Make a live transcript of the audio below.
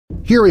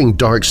Hearing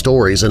dark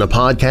stories in a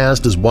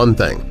podcast is one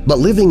thing, but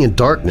living in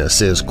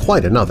darkness is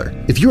quite another.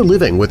 If you're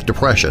living with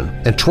depression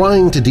and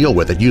trying to deal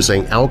with it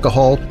using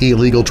alcohol,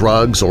 illegal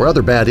drugs, or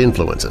other bad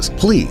influences,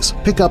 please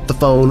pick up the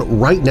phone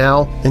right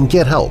now and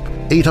get help.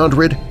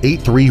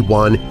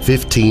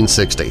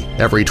 800-831-1560.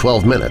 Every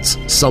 12 minutes,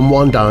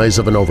 someone dies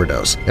of an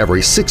overdose.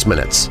 Every 6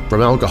 minutes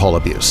from alcohol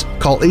abuse.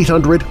 Call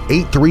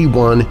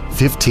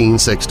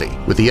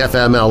 800-831-1560. With the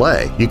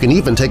FMLA, you can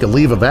even take a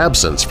leave of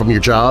absence from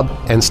your job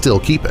and still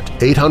keep it.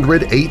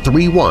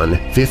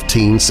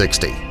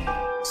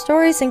 800-831-1560.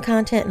 Stories and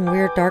content in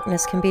Weird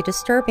Darkness can be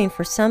disturbing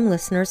for some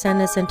listeners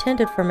and is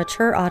intended for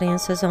mature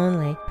audiences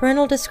only.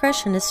 Parental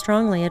discretion is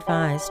strongly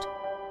advised.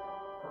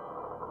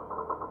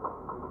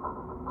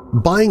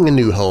 Buying a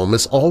new home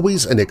is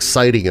always an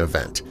exciting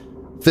event,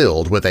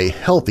 filled with a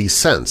healthy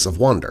sense of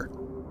wonder.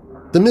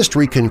 The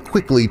mystery can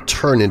quickly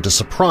turn into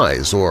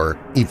surprise or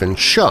even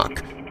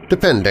shock,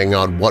 depending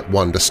on what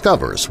one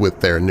discovers with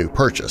their new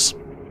purchase.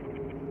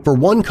 For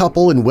one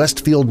couple in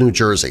Westfield, New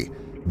Jersey,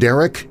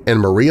 Derek and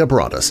Maria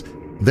Broaddus,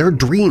 their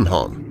dream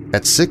home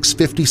at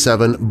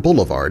 657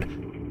 Boulevard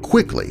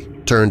quickly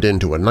turned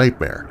into a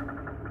nightmare.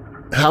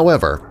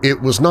 However, it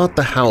was not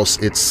the house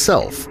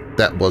itself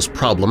that was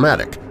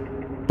problematic,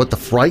 but the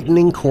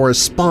frightening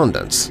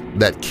correspondence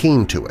that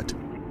came to it.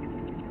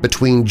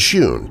 Between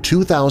June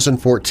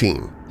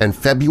 2014 and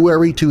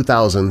February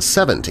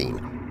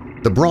 2017,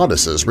 the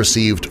Broadduses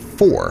received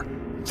 4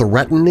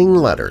 threatening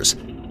letters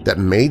that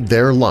made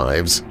their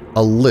lives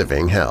a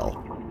living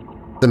hell.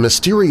 The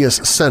mysterious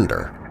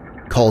sender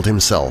called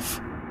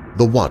himself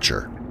the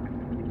Watcher.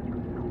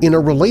 In a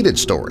related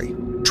story,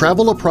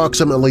 travel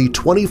approximately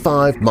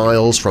 25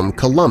 miles from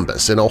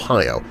Columbus in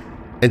Ohio,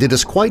 and it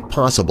is quite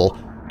possible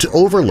to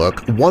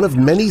overlook one of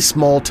many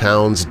small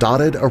towns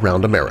dotted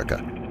around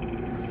America.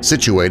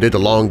 Situated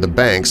along the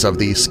banks of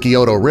the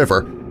Scioto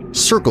River,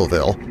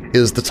 Circleville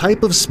is the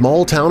type of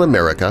small-town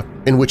America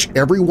in which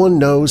everyone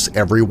knows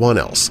everyone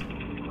else.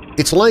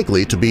 It's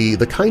likely to be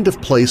the kind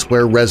of place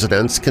where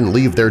residents can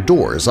leave their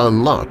doors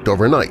unlocked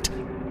overnight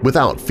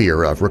without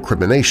fear of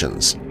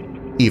recriminations,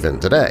 even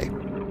today.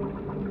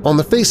 On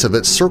the face of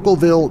it,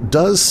 Circleville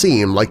does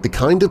seem like the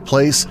kind of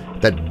place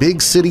that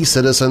big city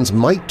citizens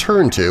might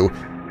turn to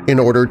in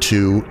order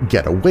to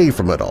get away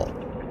from it all.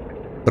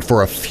 But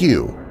for a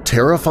few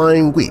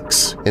terrifying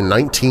weeks in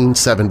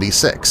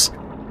 1976,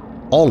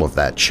 all of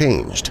that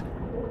changed.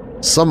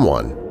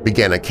 Someone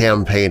began a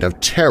campaign of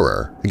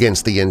terror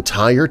against the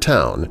entire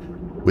town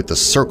with the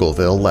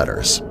Circleville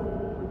letters.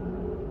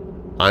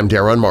 I'm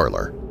Darren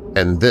Marlar,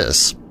 and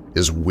this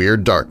is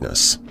Weird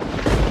Darkness.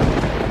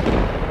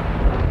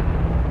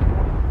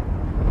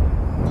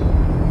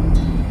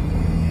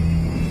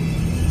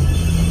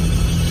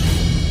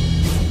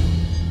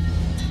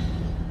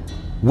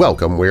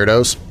 Welcome,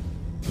 Weirdos!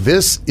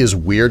 This is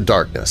Weird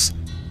Darkness.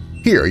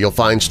 Here you'll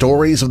find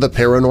stories of the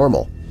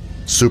paranormal,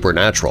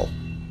 supernatural,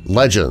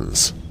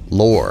 legends,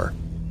 lore,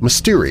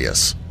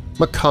 mysterious,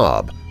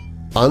 macabre,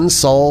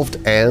 unsolved,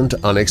 and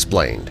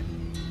unexplained.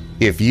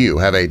 If you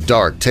have a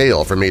dark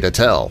tale for me to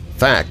tell,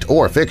 fact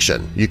or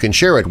fiction, you can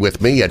share it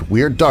with me at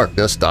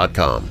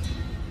WeirdDarkness.com.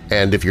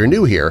 And if you're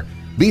new here,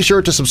 be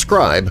sure to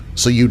subscribe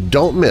so you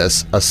don't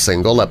miss a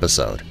single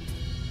episode.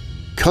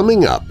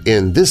 Coming up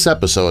in this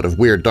episode of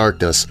Weird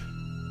Darkness,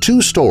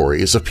 2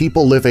 stories of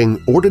people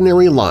living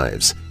ordinary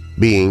lives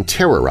being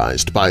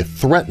terrorized by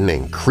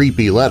threatening,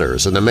 creepy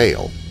letters in the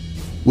mail.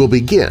 We'll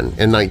begin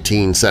in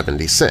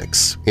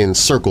 1976 in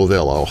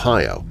Circleville,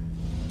 Ohio.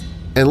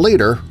 And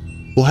later,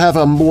 we'll have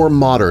a more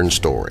modern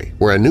story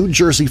where a New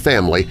Jersey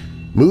family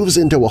moves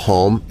into a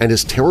home and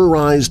is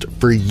terrorized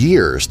for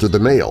years through the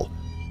mail,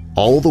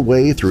 all the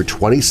way through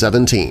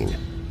 2017.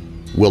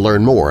 We'll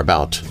learn more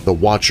about the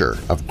Watcher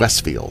of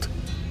Westfield.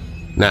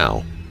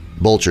 Now,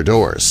 bolt your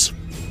doors,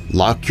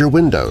 lock your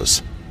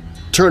windows,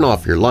 turn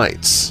off your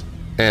lights,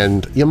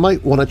 and you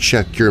might want to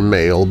check your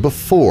mail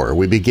before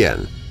we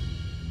begin.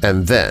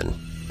 And then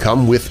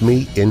come with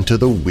me into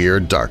the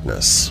Weird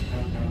Darkness.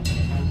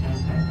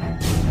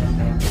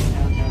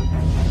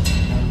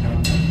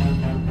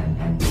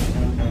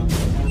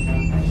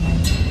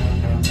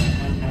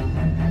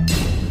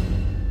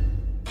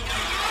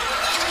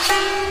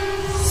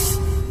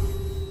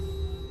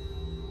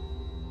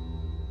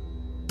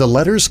 The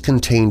letters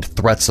contained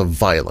threats of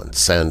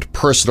violence and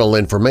personal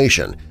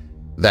information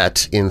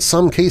that, in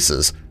some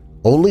cases,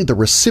 only the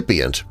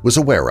recipient was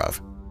aware of.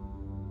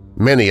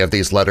 Many of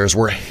these letters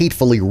were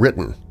hatefully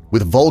written,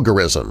 with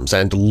vulgarisms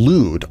and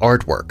lewd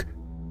artwork.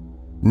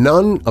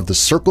 None of the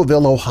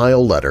Circleville,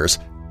 Ohio letters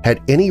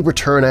had any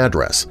return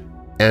address,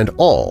 and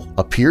all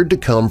appeared to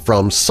come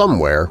from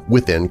somewhere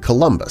within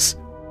Columbus.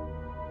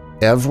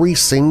 Every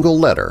single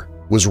letter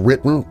was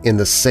written in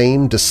the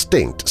same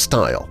distinct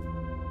style,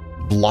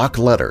 block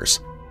letters,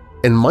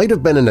 and might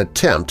have been an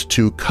attempt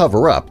to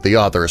cover up the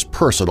author's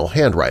personal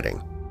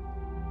handwriting.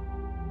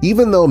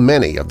 Even though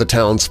many of the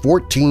town's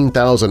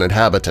 14,000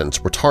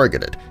 inhabitants were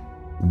targeted,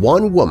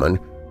 one woman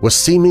was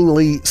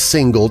seemingly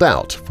singled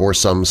out for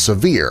some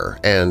severe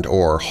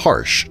and/or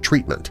harsh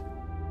treatment.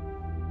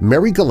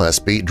 Mary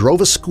Gillespie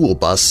drove a school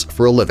bus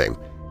for a living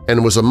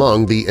and was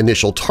among the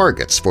initial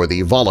targets for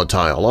the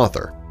volatile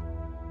author.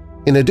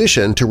 In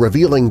addition to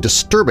revealing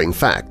disturbing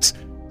facts,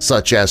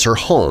 such as her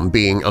home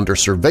being under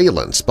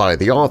surveillance by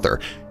the author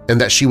and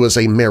that she was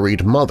a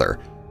married mother,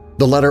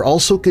 the letter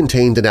also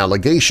contained an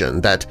allegation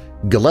that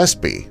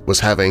Gillespie was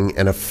having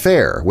an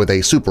affair with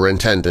a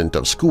superintendent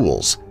of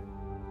schools.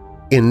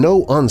 In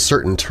no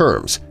uncertain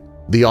terms,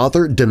 the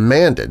author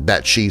demanded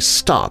that she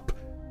stop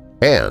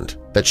and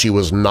that she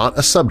was not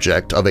a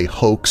subject of a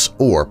hoax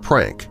or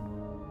prank.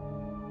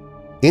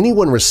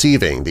 Anyone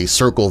receiving the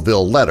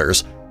Circleville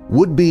letters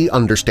would be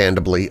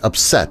understandably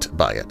upset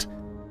by it.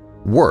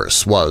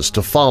 Worse was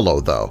to follow,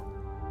 though.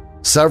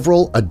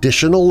 Several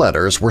additional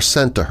letters were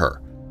sent to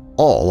her,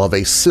 all of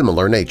a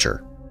similar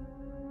nature.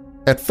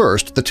 At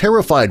first, the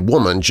terrified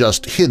woman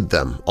just hid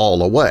them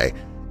all away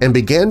and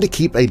began to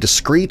keep a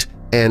discreet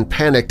and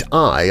panicked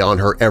eye on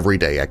her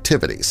everyday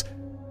activities,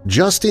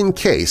 just in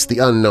case the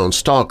unknown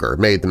stalker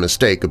made the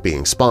mistake of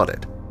being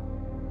spotted.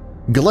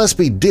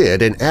 Gillespie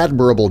did an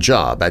admirable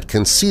job at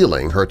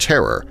concealing her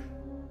terror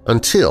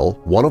until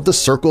one of the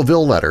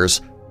Circleville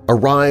letters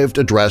arrived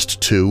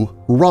addressed to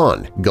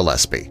Ron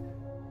Gillespie,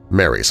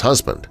 Mary's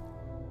husband.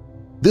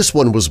 This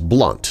one was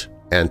blunt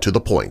and to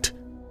the point.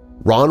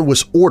 Ron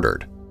was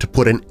ordered to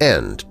put an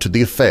end to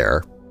the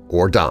affair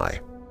or die.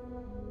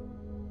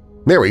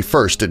 Mary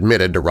first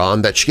admitted to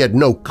Ron that she had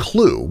no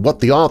clue what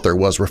the author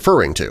was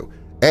referring to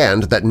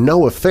and that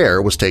no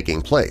affair was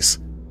taking place.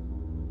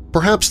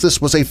 Perhaps this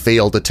was a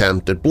failed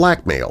attempt at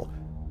blackmail,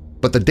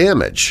 but the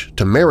damage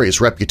to Mary's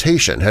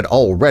reputation had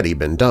already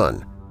been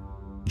done.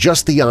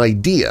 Just the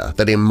idea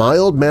that a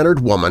mild-mannered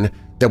woman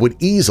that would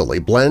easily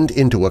blend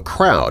into a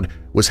crowd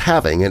was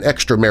having an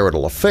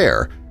extramarital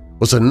affair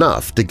was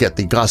enough to get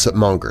the gossip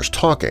mongers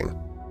talking.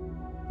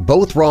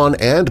 Both Ron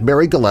and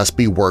Mary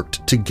Gillespie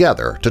worked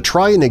together to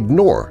try and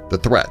ignore the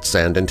threats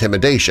and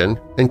intimidation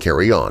and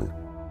carry on.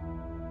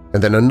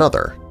 And then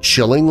another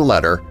chilling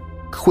letter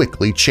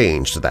quickly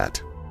changed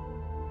that.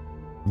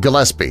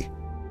 Gillespie,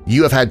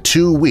 you have had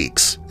 2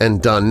 weeks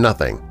and done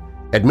nothing.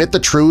 Admit the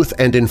truth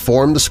and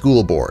inform the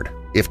school board.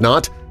 If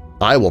not,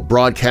 I will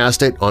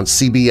broadcast it on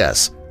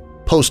CBS,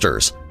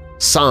 posters,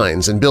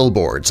 signs, and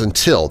billboards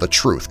until the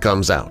truth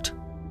comes out.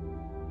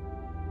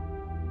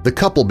 The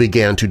couple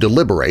began to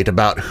deliberate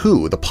about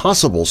who the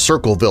possible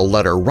Circleville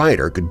letter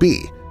writer could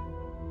be.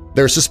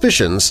 Their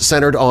suspicions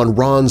centered on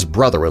Ron's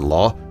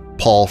brother-in-law,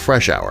 Paul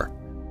Freshour.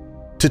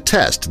 To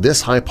test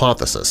this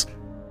hypothesis,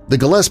 the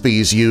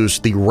Gillespies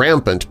used the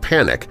rampant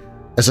panic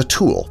as a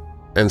tool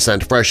and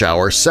sent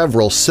Freshour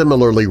several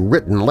similarly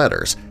written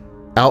letters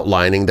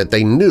outlining that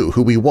they knew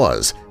who he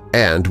was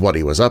and what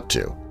he was up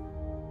to.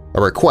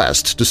 A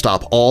request to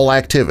stop all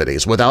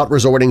activities without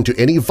resorting to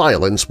any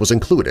violence was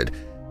included,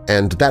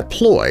 and that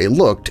ploy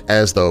looked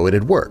as though it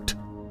had worked.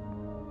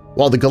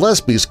 While the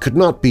Gillespies could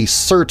not be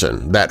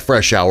certain that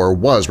Freshour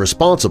was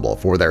responsible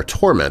for their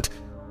torment,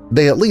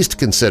 they at least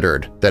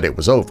considered that it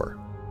was over.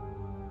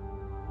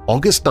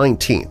 August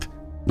 19,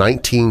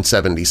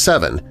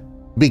 1977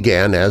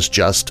 began as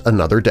just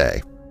another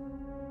day.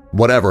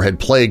 Whatever had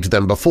plagued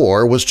them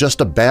before was just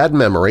a bad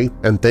memory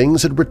and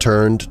things had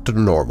returned to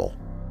normal.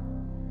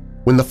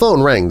 When the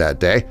phone rang that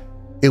day,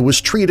 it was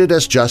treated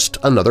as just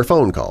another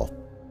phone call.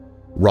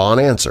 Ron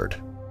answered.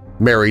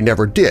 Mary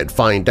never did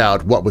find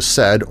out what was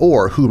said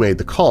or who made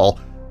the call,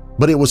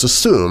 but it was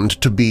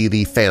assumed to be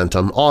the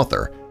phantom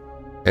author,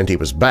 and he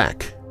was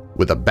back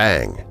with a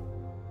bang.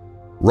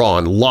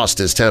 Ron lost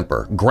his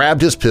temper,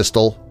 grabbed his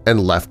pistol, and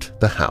left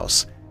the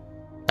house.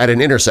 At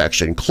an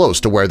intersection close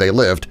to where they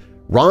lived,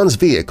 Ron's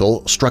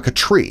vehicle struck a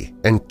tree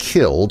and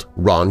killed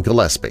Ron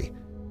Gillespie.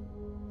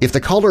 If the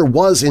caller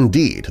was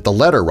indeed the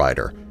letter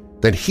writer,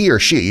 then he or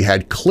she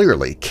had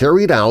clearly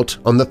carried out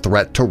on the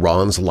threat to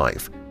Ron's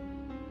life.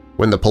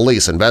 When the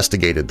police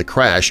investigated the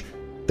crash,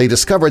 they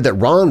discovered that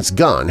Ron's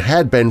gun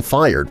had been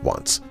fired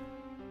once.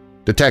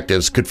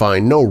 Detectives could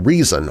find no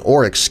reason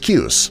or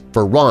excuse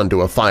for Ron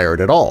to have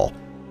fired at all,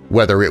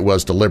 whether it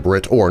was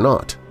deliberate or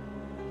not.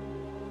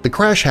 The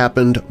crash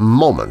happened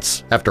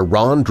moments after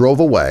Ron drove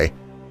away,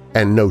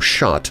 and no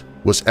shot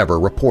was ever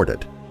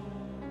reported.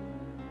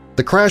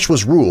 The crash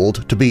was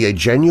ruled to be a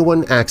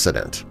genuine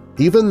accident,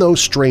 even though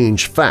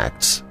strange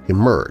facts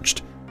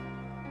emerged.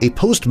 A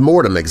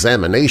post-mortem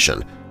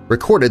examination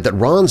recorded that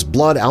Ron's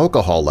blood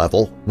alcohol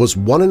level was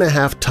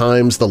 1.5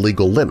 times the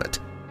legal limit.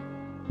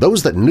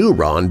 Those that knew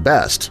Ron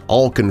best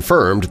all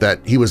confirmed that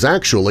he was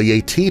actually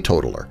a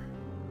teetotaler.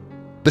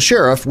 The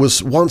sheriff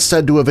was once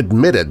said to have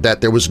admitted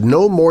that there was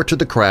no more to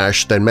the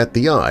crash than met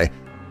the eye,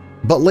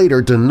 but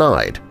later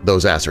denied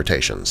those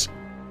assertions.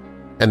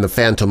 And the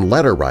phantom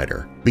letter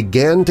writer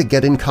began to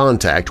get in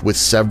contact with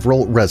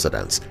several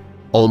residents,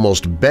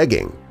 almost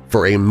begging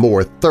for a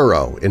more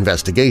thorough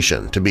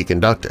investigation to be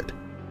conducted.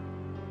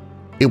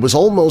 It was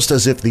almost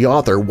as if the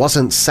author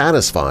wasn't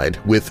satisfied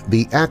with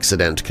the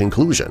accident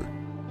conclusion.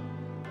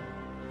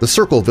 The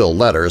Circleville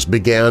letters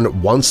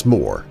began once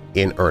more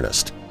in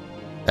earnest.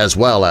 As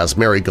well as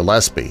Mary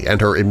Gillespie and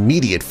her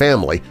immediate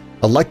family,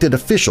 elected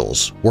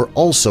officials were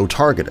also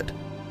targeted.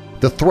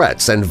 The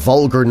threats and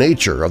vulgar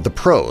nature of the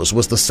prose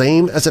was the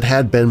same as it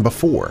had been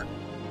before.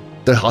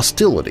 The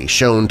hostility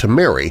shown to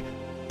Mary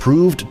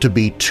proved to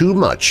be too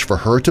much for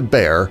her to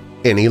bear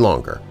any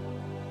longer.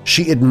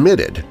 She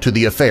admitted to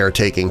the affair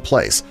taking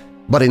place,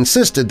 but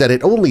insisted that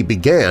it only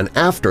began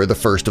after the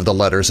first of the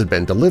letters had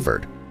been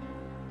delivered.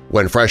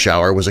 When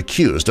Freshour was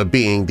accused of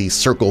being the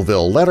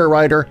Circleville letter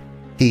writer,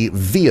 he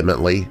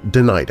vehemently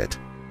denied it.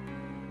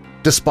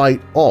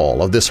 Despite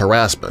all of this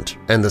harassment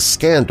and the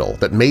scandal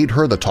that made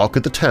her the talk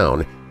of the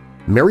town,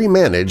 Mary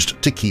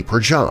managed to keep her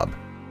job.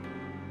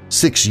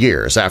 6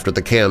 years after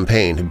the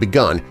campaign had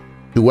begun,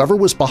 whoever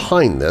was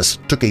behind this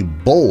took a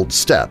bold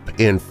step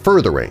in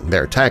furthering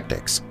their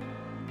tactics.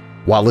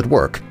 While at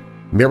work,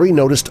 Mary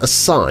noticed a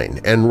sign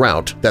en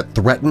route that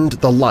threatened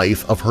the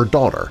life of her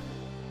daughter.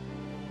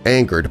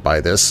 Angered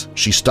by this,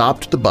 she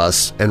stopped the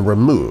bus and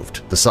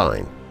removed the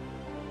sign.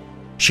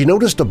 She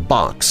noticed a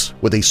box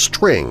with a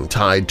string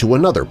tied to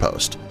another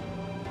post.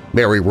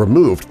 Mary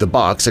removed the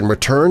box and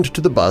returned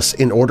to the bus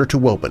in order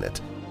to open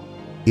it.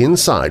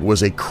 Inside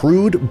was a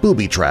crude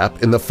booby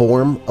trap in the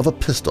form of a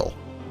pistol.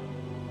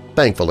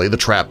 Thankfully, the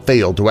trap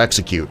failed to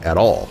execute at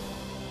all.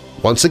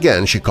 Once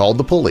again, she called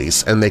the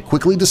police, and they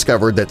quickly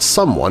discovered that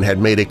someone had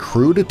made a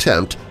crude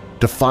attempt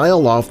to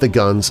file off the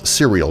gun's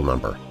serial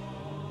number.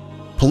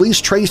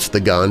 Police traced the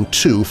gun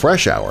to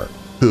Freshour,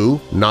 who,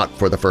 not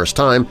for the first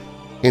time,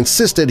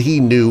 insisted he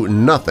knew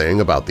nothing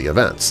about the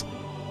events.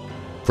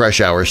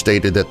 Freshour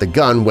stated that the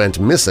gun went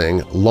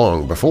missing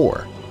long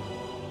before.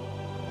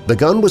 The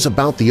gun was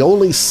about the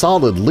only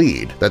solid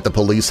lead that the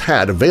police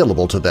had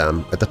available to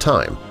them at the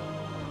time,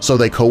 so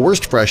they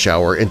coerced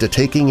Freshour into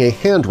taking a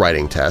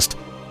handwriting test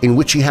in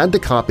which he had to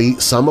copy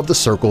some of the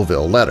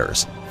Circleville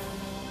letters.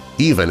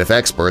 Even if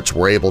experts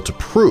were able to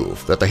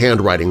prove that the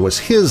handwriting was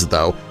his,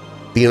 though,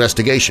 the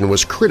investigation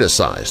was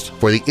criticized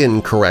for the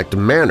incorrect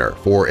manner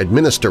for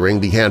administering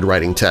the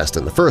handwriting test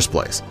in the first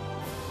place.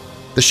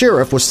 The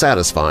sheriff was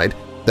satisfied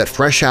that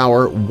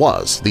Freshour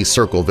was the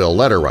Circleville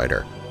letter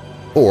writer,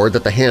 or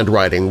that the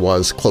handwriting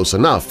was close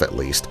enough at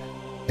least,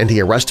 and he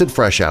arrested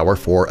Freshour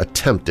for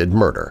attempted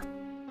murder.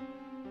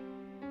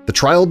 The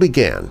trial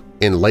began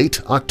in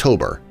late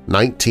October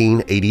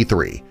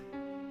 1983,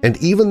 and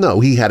even though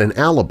he had an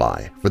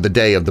alibi for the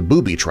day of the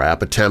booby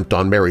trap attempt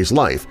on Mary's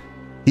life,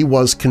 he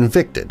was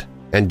convicted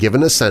and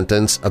given a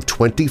sentence of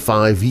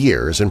 25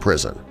 years in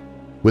prison,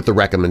 with the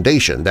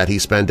recommendation that he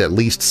spend at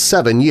least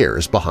 7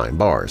 years behind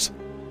bars.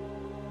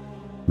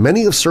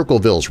 Many of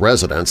Circleville's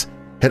residents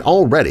had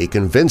already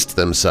convinced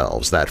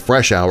themselves that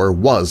Freshour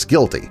was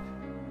guilty,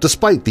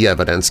 despite the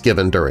evidence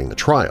given during the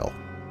trial.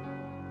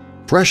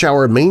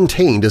 Freshour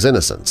maintained his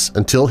innocence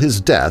until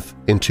his death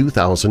in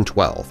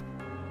 2012.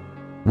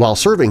 While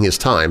serving his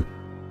time,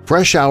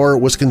 Freshour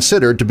was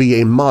considered to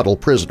be a model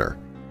prisoner.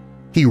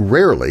 He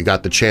rarely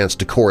got the chance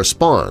to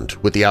correspond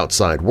with the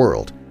outside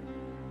world.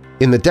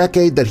 In the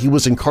decade that he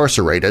was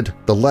incarcerated,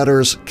 the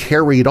letters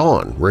carried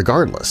on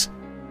regardless.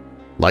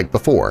 Like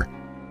before,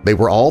 they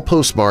were all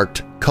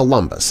postmarked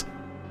Columbus,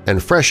 and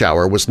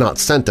Freshour was not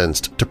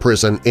sentenced to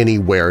prison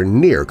anywhere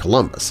near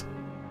Columbus.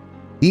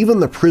 Even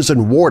the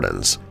prison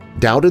wardens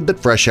doubted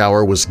that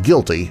Freshour was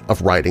guilty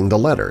of writing the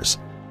letters.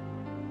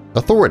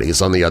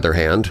 Authorities, on the other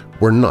hand,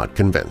 were not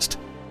convinced.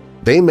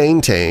 They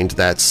maintained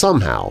that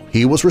somehow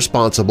he was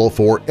responsible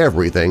for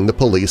everything the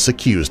police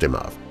accused him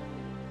of.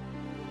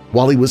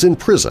 While he was in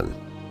prison,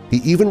 he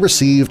even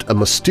received a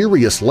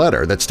mysterious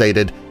letter that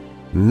stated,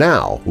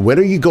 "Now, when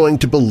are you going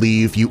to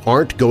believe you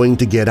aren't going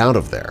to get out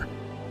of there?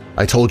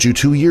 I told you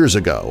 2 years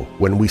ago,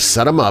 when we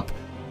set them up,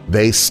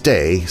 they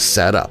stay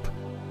set up.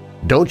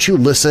 Don't you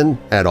listen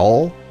at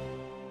all?"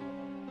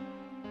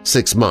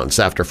 6 months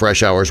after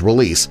Freshour's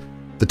release,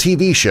 the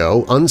TV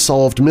show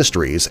Unsolved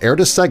Mysteries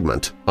aired a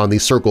segment on the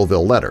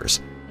Circleville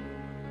letters.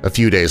 A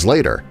few days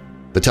later,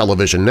 the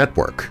television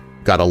network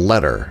got a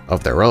letter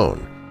of their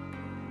own.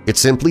 It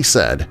simply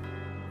said,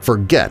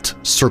 "Forget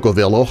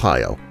Circleville,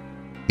 Ohio.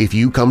 If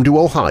you come to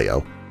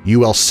Ohio,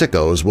 you El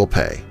Sickos will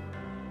pay."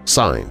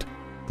 Signed,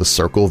 the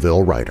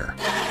Circleville writer.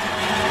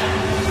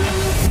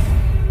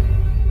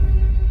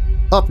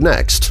 Up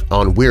next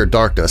on Weird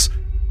Darkness,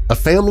 a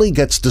family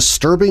gets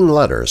disturbing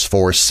letters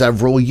for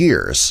several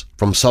years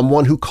from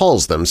someone who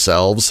calls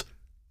themselves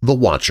the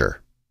Watcher.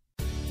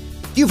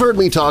 You've heard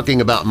me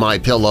talking about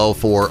MyPillow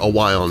for a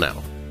while now.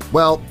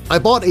 Well, I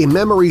bought a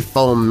memory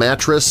foam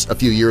mattress a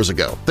few years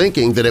ago,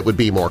 thinking that it would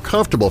be more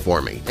comfortable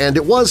for me, and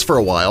it was for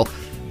a while,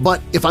 but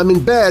if I'm in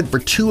bed for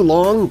too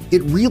long,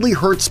 it really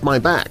hurts my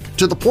back,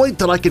 to the point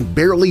that I could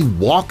barely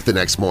walk the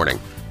next morning.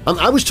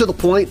 I was to the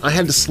point I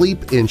had to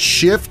sleep in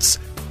shifts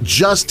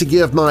just to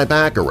give my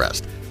back a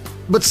rest.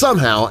 But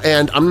somehow,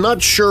 and I'm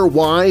not sure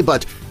why,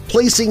 but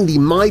placing the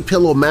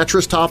MyPillow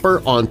mattress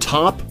topper on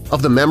top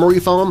of the memory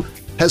foam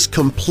has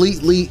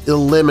completely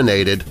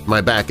eliminated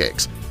my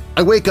backaches.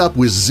 I wake up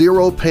with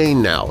zero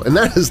pain now, and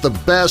that is the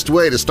best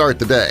way to start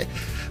the day.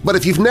 But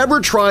if you've never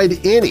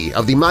tried any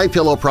of the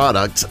MyPillow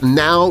products,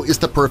 now is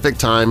the perfect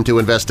time to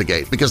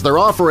investigate because they're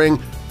offering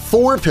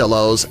 4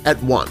 pillows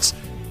at once.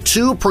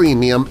 2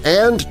 premium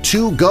and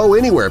 2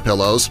 go-anywhere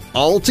pillows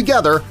all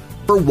together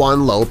for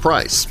one low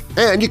price.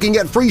 And you can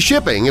get free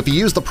shipping if you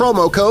use the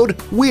promo code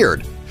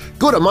WEIRD.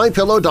 Go to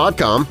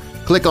MyPillow.com,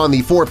 click on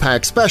the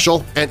 4-pack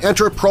special, and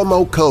enter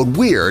promo code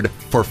WEIRD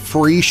for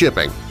free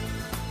shipping.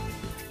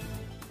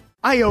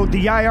 I owed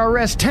the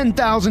IRS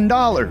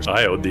 $10,000.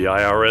 I owed the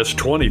IRS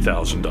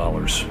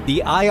 $20,000.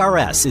 The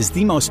IRS is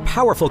the most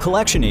powerful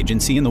collection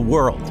agency in the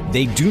world.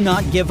 They do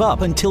not give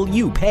up until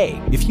you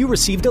pay. If you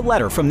received a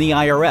letter from the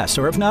IRS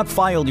or have not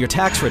filed your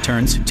tax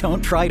returns,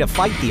 don't try to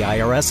fight the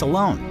IRS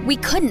alone. We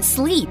couldn't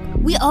sleep.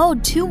 We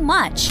owed too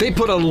much. They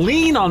put a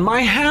lien on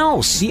my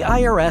house. The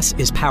IRS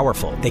is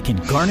powerful. They can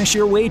garnish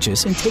your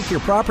wages and take your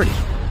property.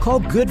 Call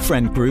Good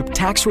Friend Group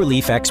Tax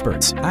Relief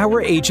Experts.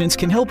 Our agents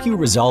can help you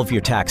resolve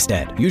your tax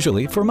debt,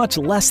 usually for much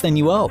less than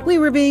you owe. We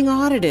were being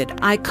audited.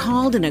 I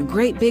called and a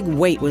great big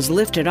weight was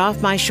lifted off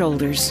my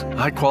shoulders.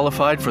 I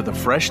qualified for the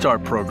Fresh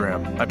Start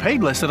program. I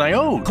paid less than I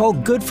owed. Call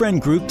Good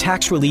Friend Group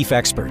Tax Relief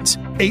Experts.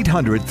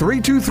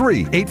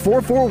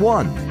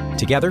 800-323-8441.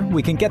 Together,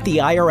 we can get the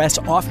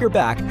IRS off your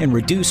back and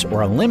reduce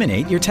or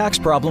eliminate your tax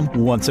problem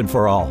once and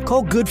for all.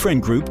 Call Good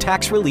Friend Group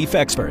Tax Relief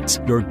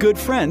Experts. Your good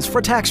friends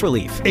for tax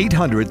relief.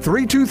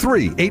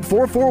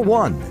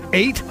 800-323-8441.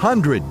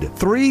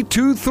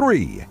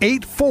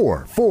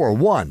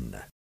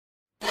 800-323-8441.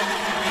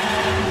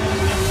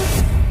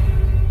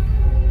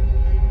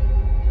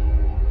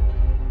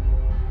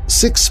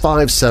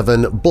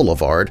 657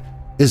 Boulevard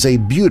is a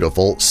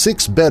beautiful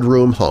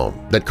 6-bedroom home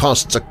that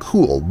costs a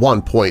cool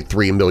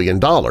 $1.3 million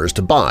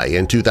to buy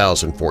in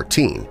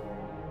 2014.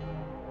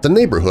 The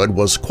neighborhood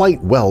was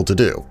quite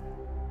well-to-do.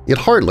 It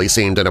hardly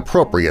seemed an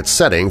appropriate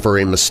setting for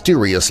a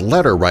mysterious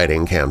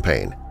letter-writing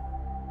campaign.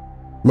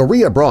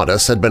 Maria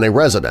Broadus had been a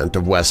resident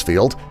of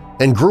Westfield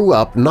and grew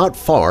up not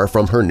far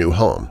from her new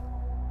home.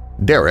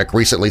 Derek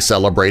recently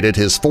celebrated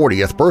his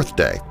 40th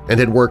birthday and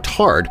had worked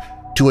hard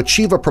to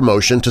achieve a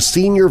promotion to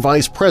senior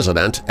vice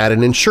president at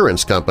an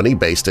insurance company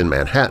based in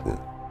Manhattan.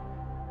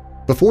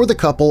 Before the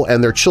couple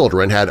and their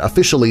children had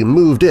officially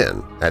moved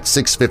in at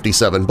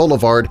 657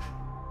 Boulevard,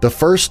 the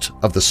first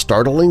of the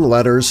startling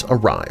letters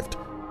arrived.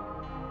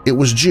 It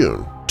was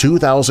June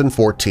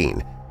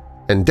 2014,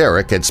 and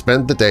Derek had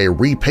spent the day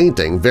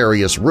repainting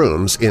various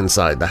rooms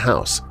inside the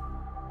house.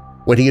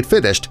 When he had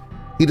finished,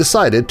 he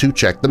decided to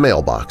check the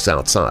mailbox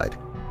outside.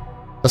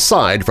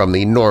 Aside from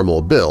the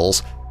normal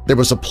bills, there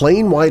was a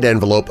plain white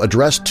envelope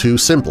addressed to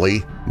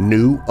simply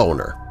New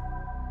Owner.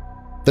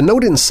 The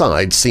note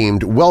inside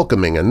seemed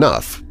welcoming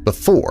enough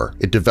before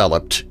it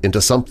developed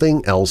into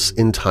something else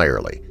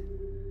entirely.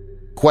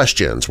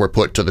 Questions were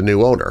put to the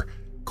new owner,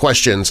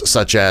 questions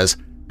such as,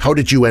 "How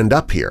did you end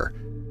up here?"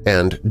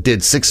 and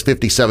 "Did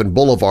 657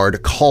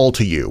 Boulevard call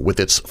to you with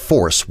its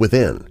force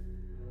within?"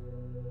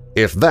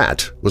 If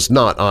that was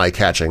not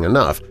eye-catching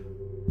enough,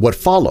 what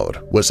followed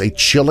was a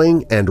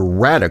chilling and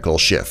radical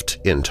shift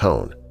in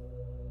tone.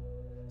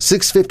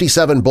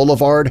 657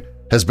 Boulevard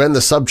has been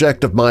the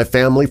subject of my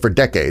family for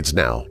decades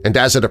now, and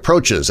as it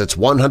approaches its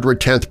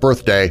 110th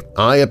birthday,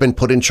 I have been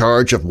put in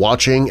charge of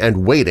watching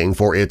and waiting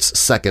for its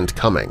second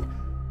coming.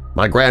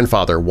 My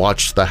grandfather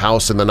watched the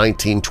house in the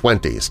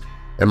 1920s,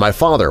 and my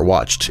father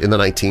watched in the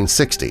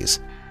 1960s.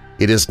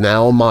 It is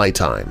now my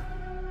time.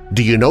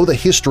 Do you know the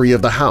history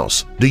of the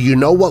house? Do you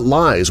know what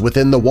lies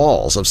within the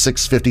walls of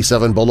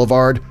 657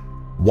 Boulevard?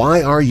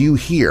 Why are you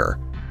here?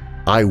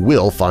 I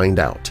will find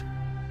out.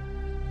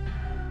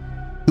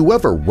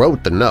 Whoever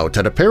wrote the note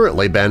had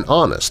apparently been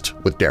honest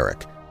with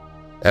Derek.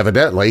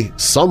 Evidently,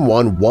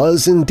 someone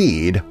was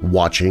indeed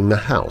watching the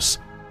house.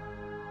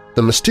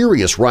 The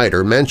mysterious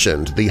writer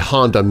mentioned the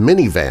Honda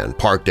minivan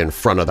parked in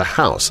front of the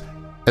house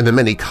and the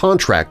many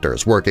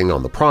contractors working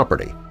on the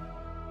property.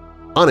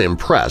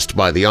 Unimpressed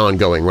by the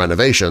ongoing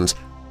renovations,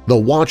 the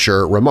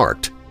watcher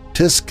remarked,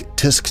 "Tisk,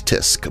 tisk,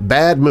 tisk,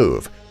 bad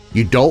move.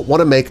 You don't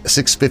want to make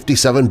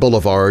 657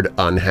 Boulevard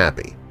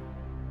unhappy."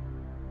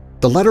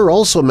 The letter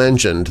also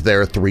mentioned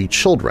their 3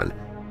 children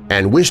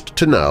and wished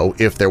to know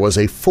if there was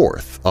a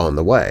 4th on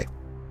the way.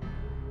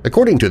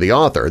 According to the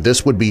author,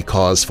 this would be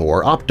cause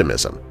for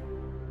optimism.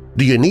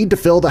 "Do you need to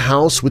fill the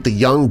house with the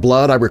young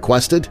blood I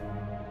requested?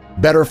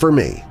 Better for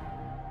me."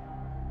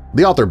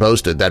 The author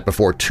boasted that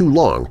before too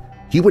long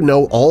he would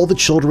know all the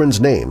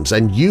children's names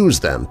and use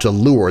them to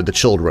lure the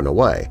children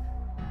away.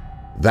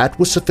 That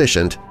was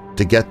sufficient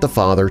to get the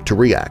father to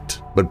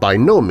react, but by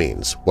no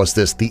means was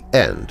this the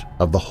end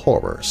of the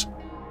horrors.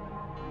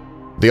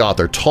 The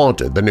author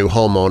taunted the new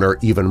homeowner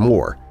even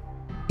more.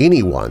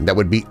 Anyone that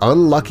would be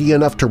unlucky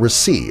enough to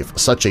receive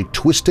such a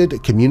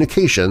twisted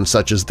communication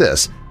such as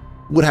this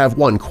would have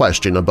one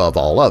question above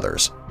all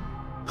others: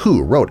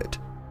 who wrote it?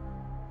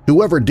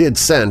 Whoever did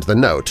send the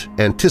note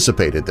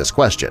anticipated this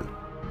question.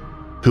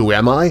 Who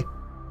am I?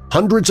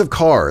 Hundreds of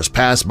cars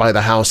pass by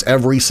the house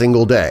every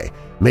single day.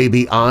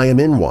 Maybe I am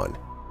in one.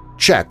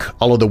 Check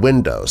all of the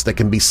windows that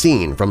can be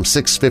seen from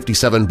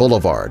 657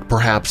 Boulevard.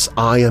 Perhaps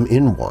I am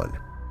in one.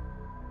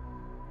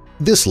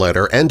 This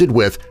letter ended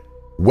with,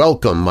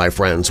 "Welcome, my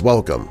friends,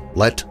 welcome.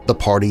 Let the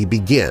party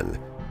begin."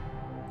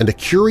 and a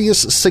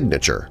curious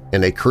signature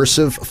in a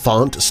cursive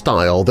font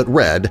style that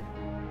read,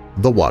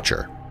 "The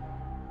Watcher."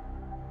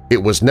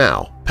 It was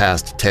now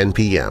past 10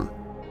 p.m.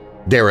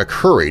 Derek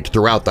hurried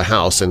throughout the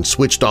house and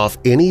switched off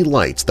any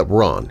lights that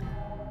were on.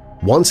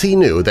 Once he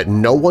knew that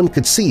no one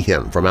could see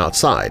him from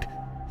outside,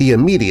 he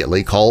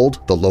immediately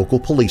called the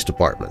local police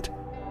department.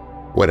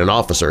 When an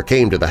officer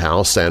came to the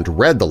house and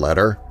read the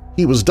letter,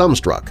 he was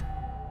dumbstruck.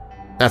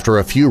 After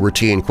a few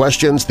routine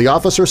questions, the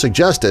officer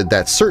suggested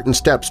that certain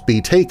steps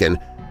be taken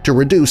to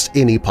reduce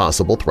any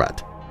possible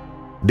threat.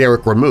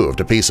 Derek removed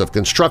a piece of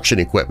construction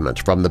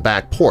equipment from the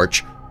back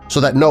porch so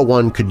that no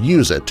one could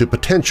use it to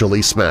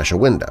potentially smash a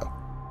window.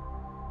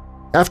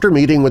 After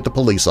meeting with the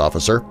police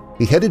officer,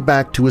 he headed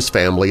back to his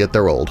family at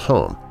their old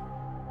home.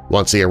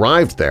 Once he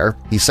arrived there,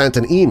 he sent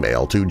an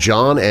email to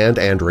John and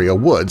Andrea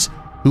Woods,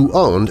 who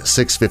owned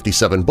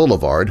 657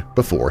 Boulevard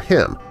before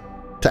him,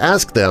 to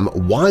ask them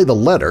why the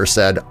letter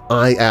said,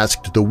 "I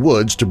asked the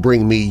Woods to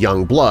bring me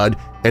young blood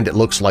and it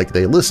looks like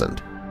they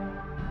listened."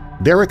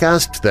 Derek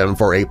asked them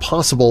for a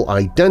possible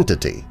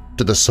identity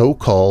to the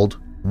so-called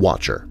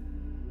Watcher.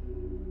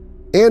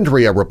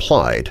 Andrea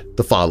replied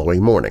the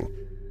following morning.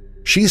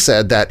 She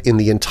said that in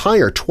the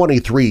entire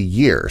 23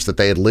 years that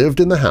they had lived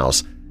in the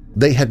house,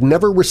 they had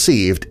never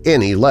received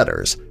any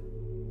letters,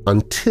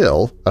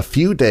 until a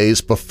few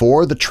days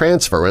before the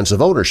transference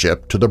of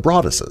ownership to the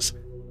Broadduses.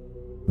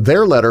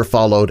 Their letter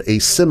followed a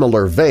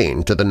similar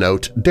vein to the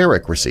note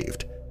Derek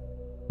received.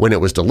 When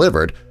it was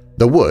delivered,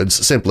 the Woods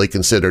simply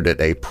considered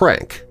it a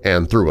prank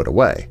and threw it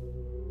away.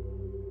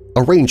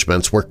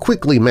 Arrangements were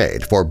quickly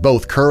made for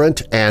both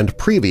current and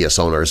previous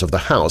owners of the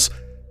house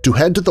to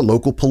head to the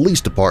local police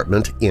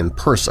department in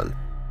person.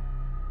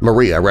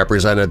 Maria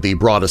represented the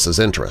Broadduses'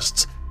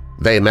 interests.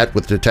 They met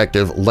with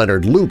Detective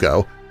Leonard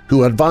Lugo,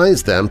 who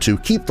advised them to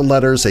keep the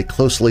letters a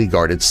closely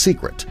guarded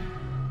secret.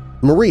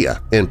 Maria,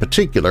 in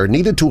particular,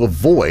 needed to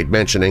avoid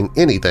mentioning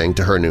anything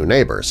to her new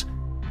neighbors.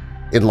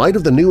 In light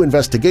of the new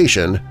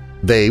investigation,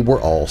 they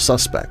were all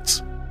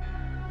suspects.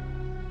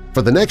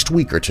 For the next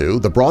week or two,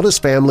 the Broaddus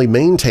family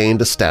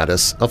maintained a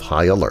status of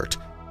high alert.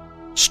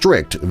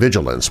 Strict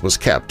vigilance was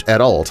kept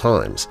at all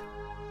times.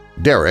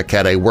 Derek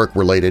had a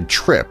work-related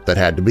trip that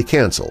had to be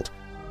canceled,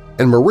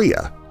 and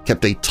Maria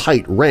kept a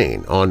tight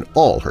rein on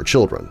all her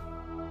children.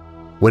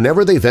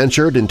 Whenever they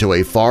ventured into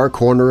a far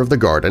corner of the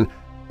garden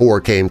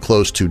or came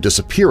close to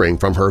disappearing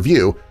from her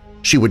view,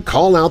 she would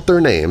call out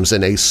their names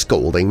in a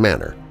scolding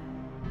manner.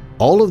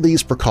 All of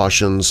these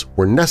precautions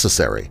were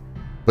necessary,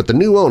 but the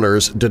new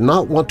owners did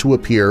not want to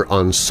appear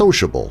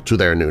unsociable to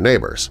their new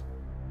neighbors.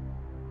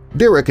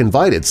 Derek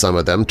invited some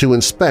of them to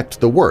inspect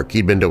the work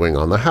he'd been doing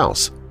on the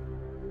house.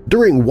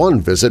 During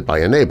one visit by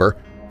a neighbor,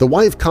 the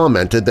wife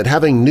commented that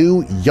having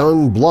new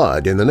young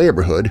blood in the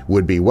neighborhood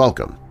would be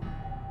welcome.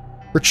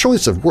 Her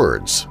choice of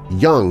words,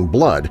 young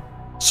blood,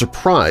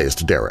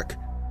 surprised Derek.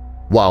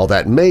 While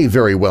that may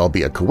very well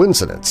be a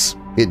coincidence,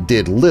 it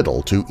did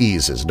little to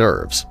ease his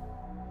nerves.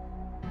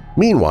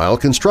 Meanwhile,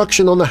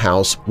 construction on the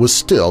house was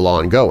still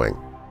ongoing.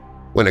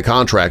 When a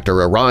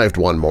contractor arrived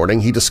one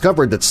morning, he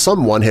discovered that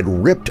someone had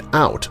ripped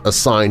out a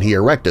sign he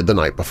erected the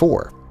night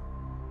before.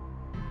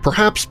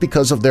 Perhaps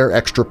because of their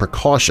extra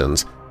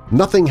precautions,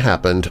 nothing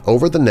happened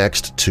over the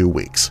next 2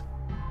 weeks.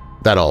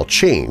 That all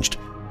changed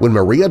when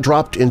Maria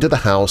dropped into the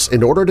house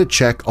in order to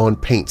check on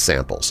paint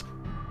samples.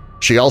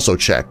 She also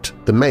checked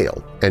the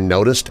mail and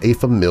noticed a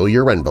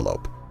familiar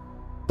envelope.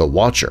 The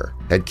Watcher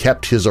had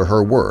kept his or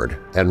her word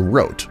and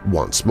wrote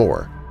once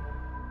more.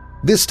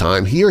 This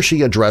time he or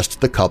she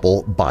addressed the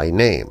couple by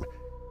name.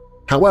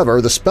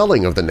 However, the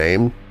spelling of the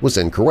name was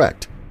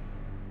incorrect.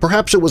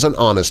 Perhaps it was an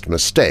honest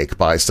mistake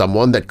by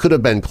someone that could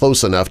have been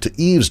close enough to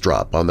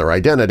eavesdrop on their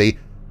identity,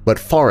 but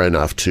far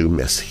enough to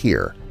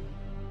mishear.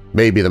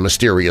 Maybe the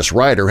mysterious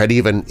writer had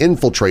even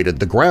infiltrated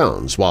the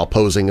grounds while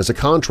posing as a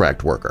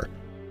contract worker.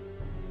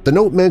 The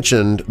note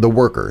mentioned the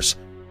workers,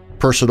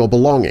 personal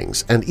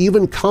belongings, and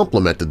even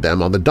complimented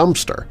them on the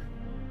dumpster.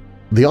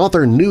 The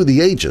author knew the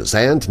ages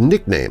and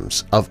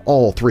nicknames of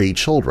all 3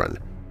 children.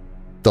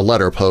 The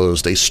letter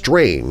posed a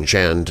strange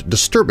and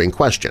disturbing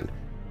question: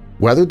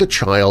 whether the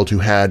child who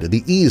had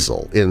the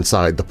easel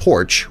inside the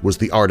porch was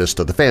the artist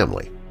of the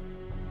family.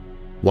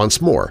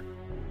 Once more,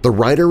 the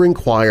writer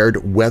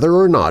inquired whether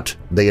or not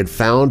they had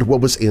found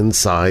what was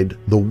inside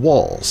the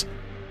walls.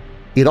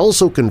 It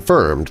also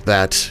confirmed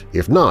that,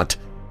 if not,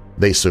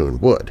 they soon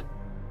would.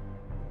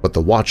 But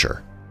the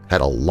Watcher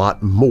had a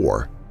lot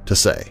more to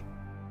say.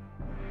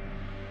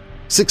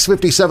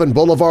 657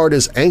 Boulevard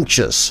is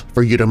anxious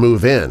for you to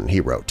move in, he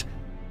wrote.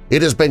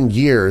 It has been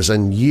years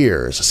and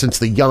years since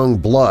the young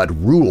blood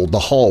ruled the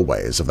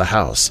hallways of the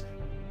house.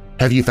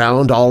 Have you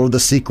found all of the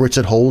secrets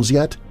it holds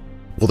yet?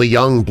 Will the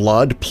young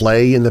blood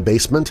play in the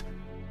basement?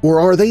 Or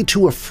are they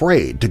too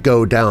afraid to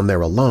go down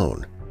there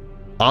alone?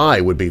 I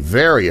would be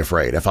very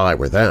afraid if I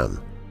were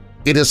them.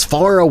 It is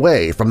far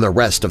away from the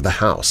rest of the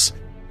house.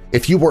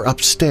 If you were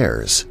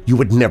upstairs, you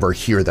would never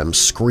hear them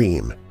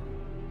scream.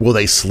 Will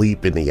they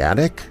sleep in the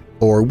attic,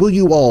 or will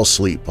you all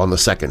sleep on the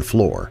second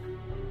floor?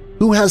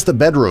 Who has the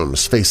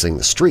bedrooms facing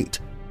the street?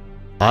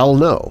 I'll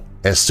know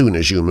as soon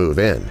as you move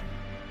in.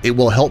 It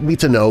will help me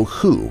to know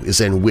who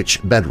is in which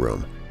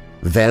bedroom.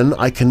 Then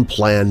I can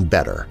plan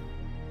better.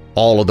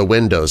 All of the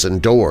windows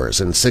and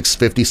doors in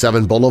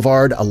 657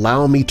 Boulevard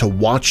allow me to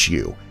watch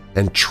you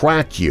and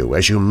track you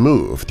as you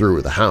move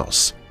through the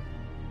house.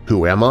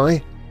 Who am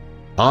I?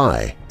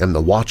 I am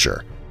the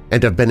Watcher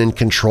and have been in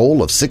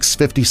control of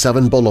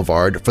 657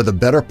 Boulevard for the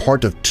better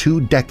part of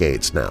 2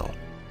 decades now.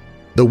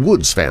 The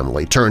Woods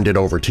family turned it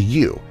over to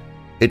you.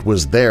 It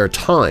was their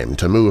time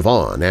to move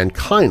on and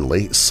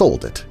kindly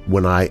sold it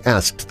when I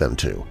asked them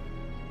to.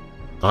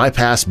 I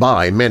pass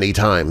by many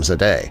times a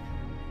day.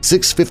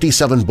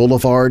 657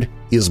 Boulevard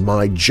is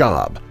my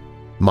job,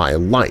 my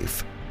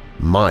life,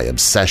 my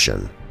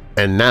obsession.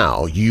 And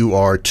now you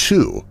are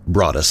too,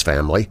 Broaddus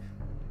family.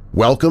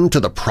 Welcome to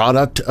the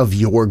product of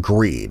your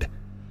greed.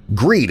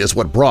 Greed is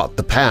what brought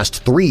the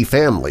past 3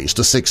 families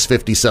to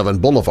 657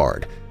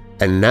 Boulevard,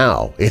 and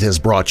now it has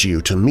brought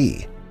you to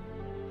me.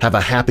 Have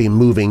a happy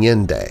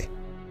moving-in day.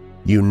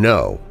 You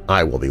know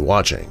I will be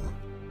watching.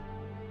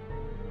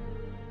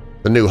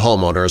 The new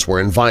homeowners were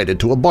invited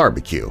to a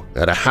barbecue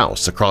at a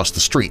house across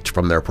the street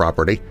from their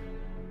property.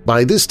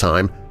 By this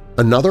time,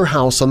 another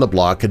house on the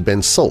block had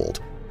been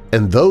sold,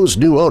 and those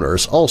new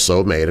owners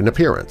also made an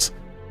appearance.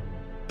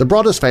 The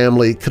Broaddus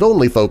family could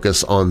only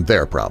focus on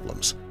their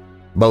problems.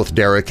 Both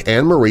Derek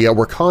and Maria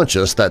were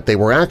conscious that they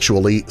were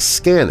actually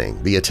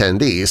scanning the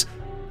attendees,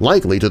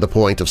 likely to the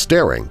point of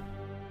staring.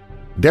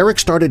 Derek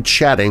started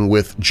chatting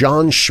with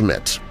John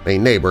Schmidt, a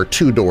neighbor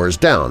 2 doors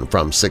down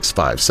from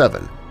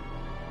 657.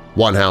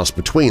 One house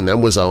between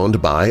them was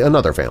owned by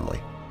another family.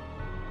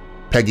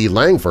 Peggy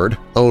Langford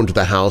owned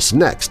the house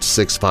next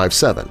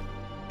 657.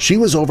 She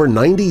was over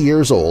 90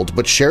 years old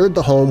but shared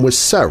the home with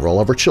several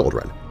of her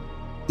children.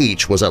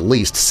 Each was at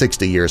least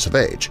 60 years of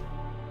age.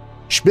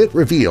 Schmidt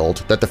revealed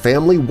that the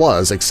family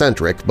was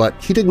eccentric,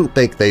 but he didn't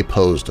think they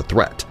posed a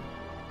threat.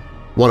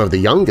 One of the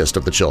youngest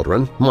of the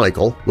children,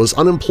 Michael, was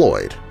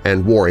unemployed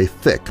and wore a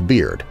thick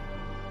beard.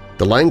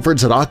 The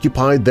Langfords had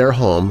occupied their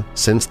home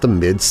since the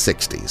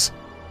mid-60s.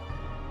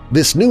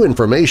 This new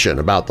information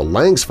about the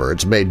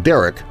Langsfords made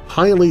Derek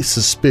highly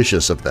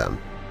suspicious of them.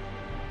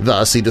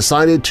 Thus, he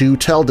decided to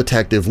tell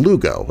Detective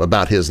Lugo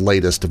about his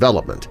latest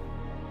development.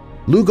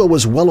 Lugo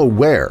was well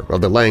aware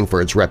of the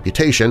Langfords'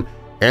 reputation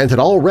and had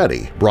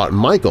already brought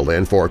Michael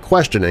in for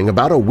questioning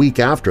about a week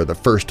after the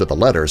first of the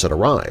letters had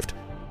arrived.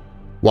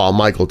 While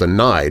Michael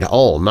denied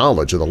all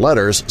knowledge of the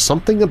letters,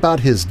 something about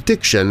his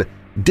diction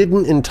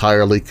didn't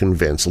entirely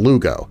convince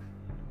Lugo.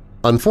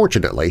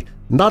 Unfortunately,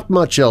 not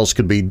much else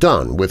could be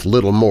done with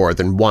little more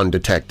than one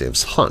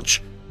detective's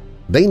hunch.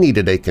 They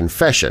needed a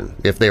confession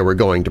if they were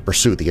going to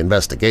pursue the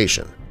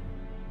investigation.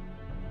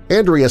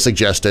 Andrea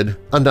suggested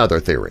another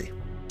theory.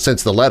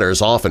 Since the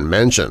letters often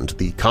mentioned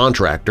the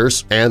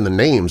contractors and the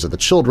names of the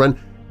children,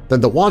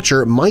 then the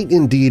Watcher might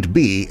indeed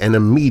be an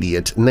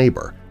immediate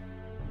neighbor.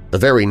 The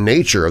very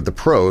nature of the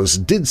prose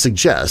did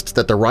suggest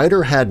that the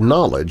writer had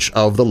knowledge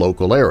of the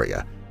local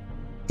area.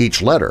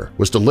 Each letter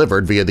was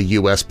delivered via the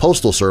U.S.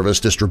 Postal Service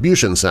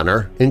Distribution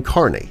Center in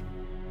Kearney.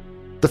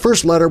 The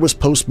first letter was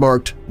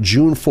postmarked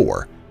June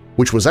 4,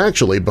 which was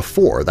actually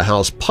before the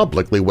house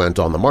publicly went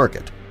on the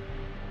market.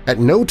 At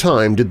no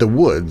time did the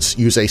Woods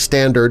use a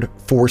standard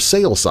 "for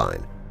sale"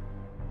 sign.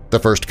 The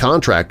first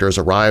contractors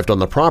arrived on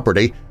the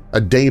property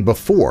a day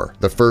before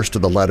the first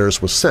of the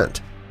letters was sent,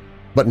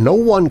 but no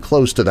one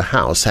close to the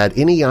house had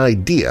any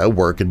idea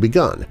work had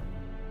begun.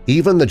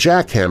 Even the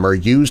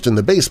jackhammer used in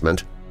the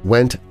basement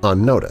went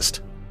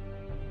unnoticed.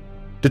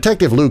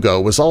 Detective Lugo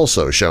was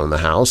also shown the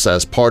house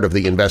as part of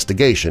the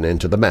investigation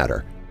into the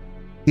matter.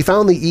 He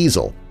found the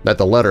easel that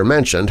the letter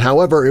mentioned,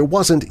 however, it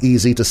wasn't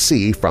easy to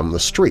see from the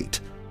street.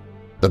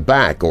 The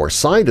back or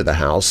side of the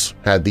house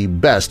had the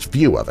best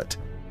view of it.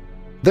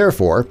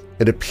 Therefore,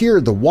 it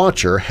appeared the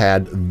Watcher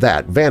had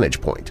that vantage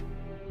point.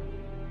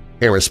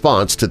 In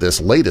response to this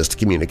latest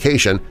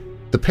communication,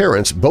 the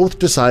parents both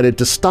decided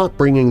to stop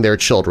bringing their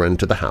children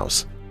to the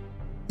house.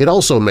 It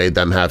also made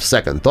them have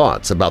second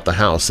thoughts about the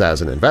house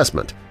as an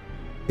investment.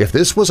 If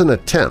this was an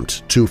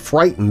attempt to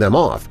frighten them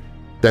off,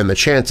 then the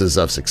chances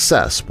of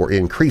success were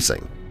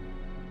increasing.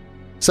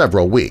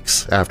 Several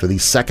weeks after the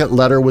second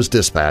letter was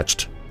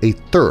dispatched, a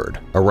third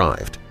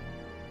arrived.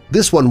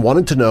 This one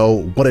wanted to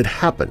know what had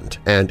happened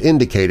and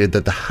indicated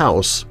that the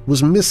house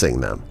was missing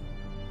them.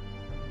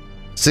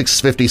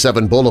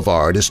 657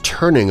 Boulevard is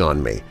turning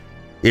on me.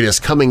 It is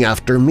coming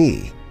after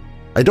me.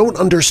 I don't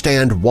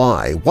understand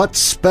why. What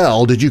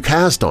spell did you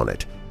cast on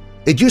it?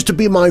 It used to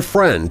be my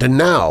friend, and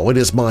now it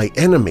is my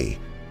enemy.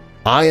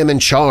 I am in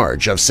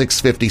charge of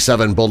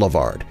 657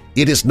 Boulevard.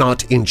 It is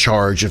not in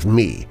charge of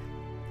me.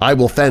 I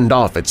will fend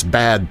off its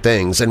bad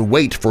things and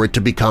wait for it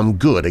to become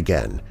good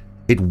again.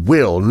 It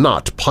will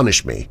not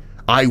punish me.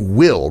 I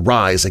will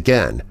rise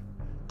again.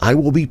 I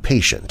will be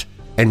patient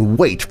and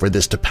wait for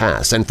this to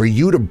pass and for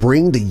you to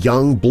bring the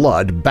young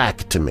blood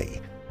back to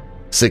me.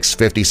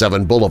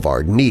 657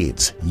 Boulevard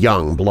needs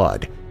young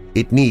blood.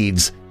 It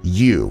needs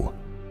you.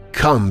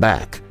 Come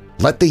back.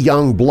 Let the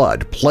young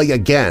blood play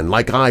again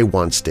like I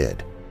once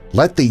did.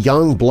 Let the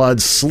young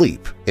blood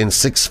sleep in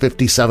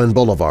 657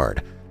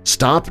 Boulevard.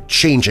 Stop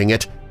changing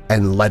it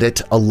and let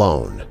it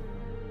alone.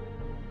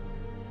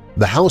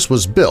 The house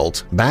was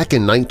built back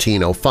in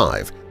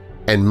 1905,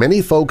 and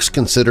many folks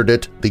considered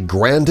it the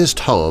grandest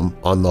home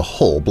on the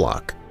whole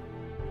block.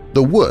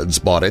 The Woods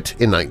bought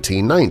it in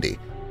 1990,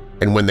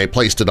 and when they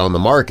placed it on the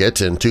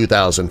market in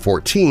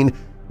 2014,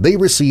 they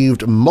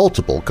received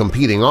multiple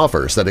competing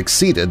offers that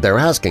exceeded their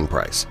asking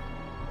price.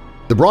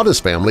 The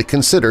Broaddus family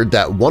considered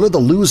that one of the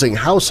losing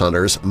house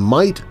hunters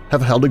might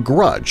have held a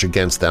grudge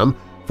against them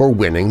for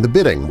winning the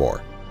bidding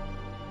war.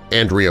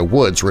 Andrea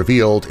Woods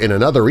revealed in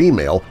another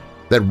email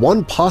that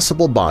one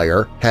possible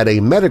buyer had a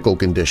medical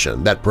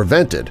condition that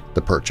prevented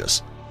the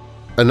purchase.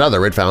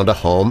 Another had found a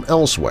home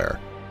elsewhere.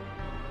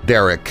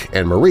 Derek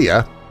and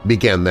Maria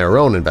began their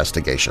own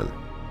investigation.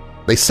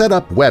 They set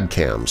up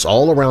webcams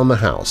all around the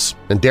house,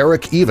 and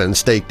Derek even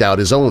staked out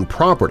his own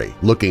property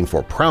looking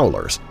for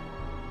prowlers.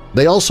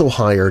 They also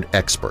hired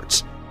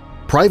experts.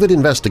 Private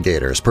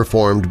investigators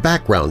performed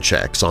background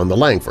checks on the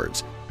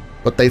Langfords,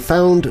 but they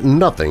found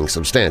nothing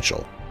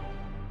substantial.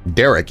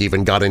 Derek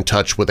even got in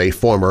touch with a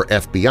former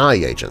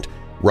FBI agent,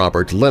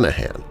 Robert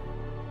Linehan.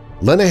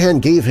 Linehan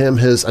gave him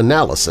his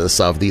analysis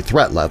of the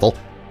threat level,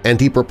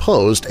 and he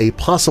proposed a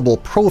possible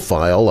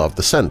profile of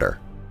the sender.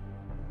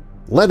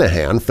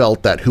 Linehan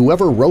felt that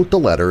whoever wrote the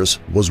letters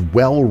was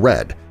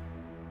well-read.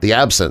 The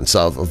absence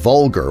of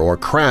vulgar or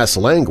crass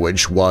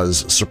language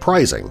was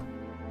surprising.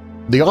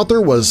 The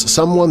author was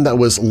someone that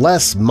was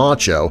less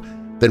macho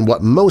than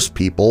what most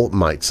people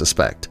might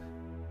suspect.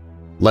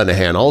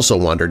 Linehan also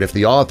wondered if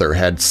the author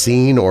had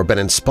seen or been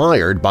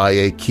inspired by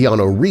a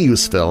Keanu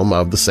Reeves film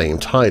of the same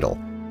title.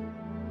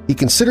 He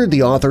considered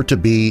the author to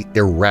be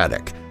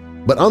erratic,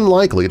 but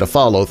unlikely to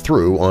follow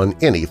through on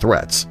any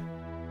threats.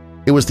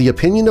 It was the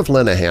opinion of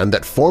Linehan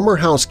that former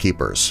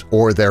housekeepers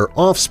or their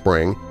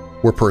offspring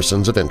were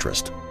persons of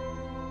interest.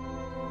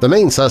 The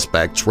main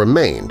suspects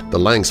remained the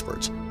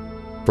Langsfords.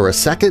 For a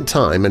second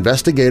time,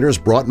 investigators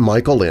brought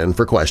Michael in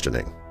for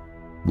questioning.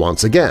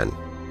 Once again,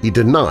 he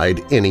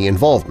denied any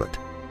involvement.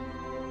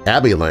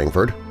 Abby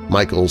Langford,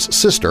 Michael's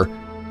sister,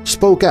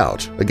 spoke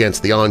out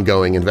against the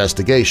ongoing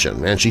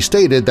investigation, and she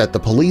stated that the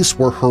police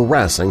were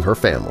harassing her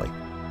family.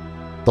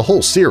 The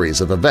whole series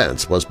of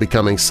events was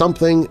becoming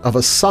something of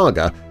a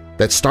saga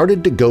that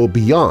started to go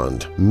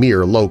beyond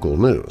mere local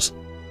news.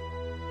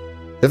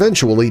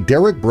 Eventually,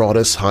 Derek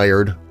Broaddus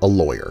hired a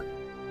lawyer,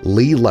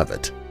 Lee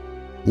Levitt.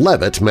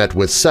 Levitt met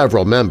with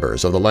several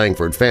members of the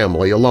Langford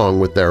family along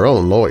with their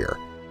own lawyer.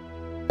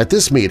 At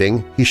this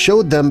meeting, he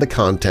showed them the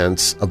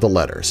contents of the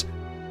letters.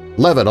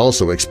 Levitt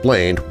also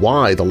explained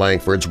why the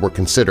Langfords were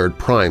considered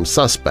prime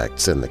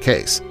suspects in the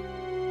case.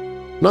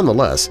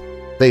 Nonetheless,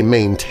 they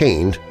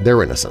maintained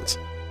their innocence.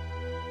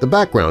 The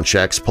background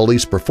checks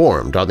police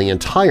performed on the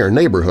entire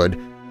neighborhood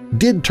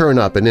did turn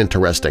up an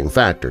interesting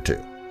fact or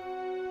two.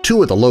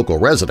 2 of the local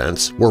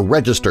residents were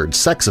registered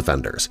sex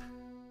offenders.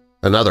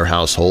 Another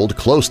household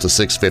close to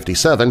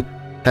 657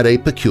 had a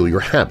peculiar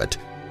habit.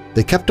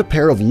 They kept a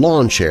pair of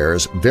lawn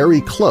chairs very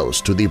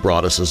close to the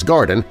Broaddus'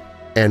 garden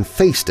and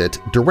faced it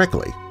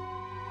directly.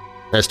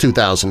 As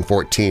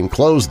 2014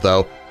 closed,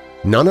 though,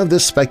 none of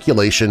this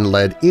speculation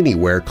led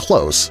anywhere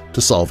close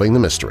to solving the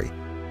mystery.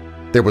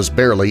 There was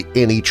barely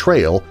any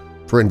trail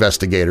for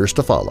investigators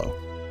to follow.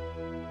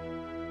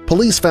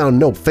 Police found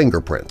no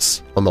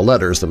fingerprints on the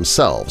letters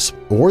themselves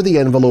or the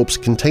envelopes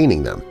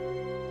containing them.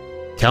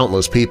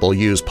 Countless people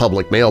use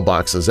public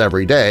mailboxes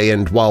every day,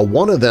 and while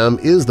one of them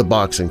is the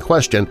box in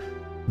question,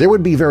 there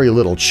would be very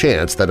little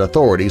chance that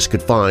authorities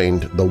could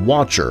find the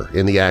watcher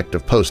in the act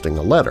of posting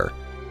a letter.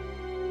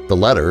 The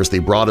letters the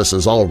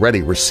Broadduses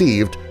already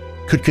received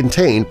could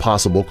contain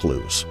possible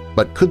clues,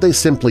 but could they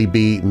simply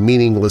be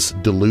meaningless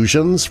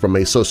delusions from a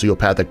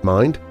sociopathic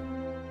mind?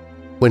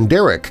 When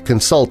Derek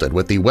consulted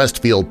with the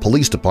Westfield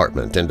Police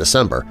Department in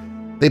December,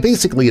 they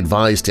basically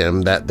advised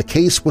him that the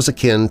case was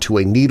akin to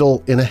a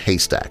needle in a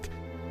haystack.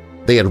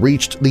 They had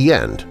reached the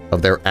end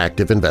of their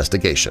active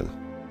investigation.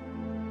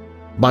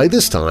 By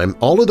this time,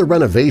 all of the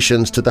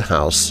renovations to the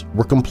house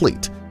were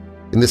complete,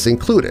 and this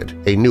included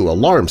a new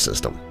alarm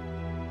system.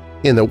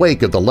 In the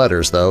wake of the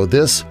letters, though,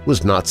 this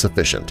was not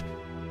sufficient.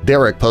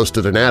 Derek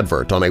posted an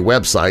advert on a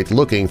website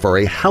looking for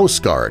a house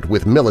guard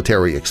with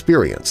military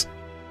experience.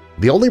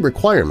 The only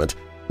requirement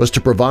was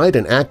to provide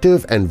an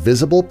active and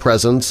visible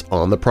presence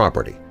on the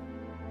property.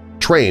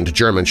 Trained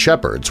German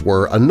Shepherds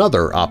were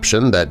another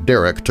option that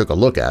Derek took a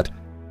look at.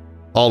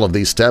 All of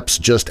these steps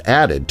just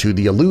added to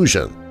the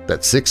illusion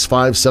that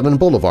 657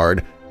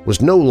 Boulevard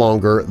was no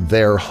longer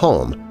their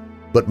home,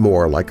 but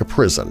more like a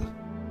prison.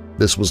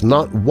 This was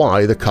not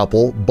why the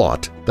couple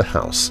bought the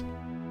house.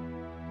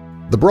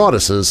 The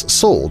Broadduses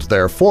sold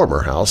their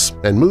former house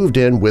and moved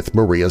in with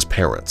Maria's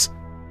parents.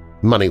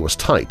 Money was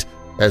tight,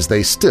 as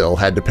they still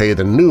had to pay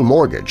the new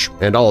mortgage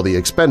and all the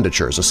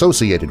expenditures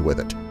associated with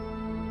it.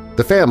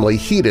 The family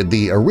heeded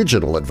the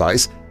original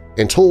advice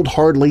and told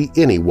hardly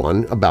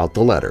anyone about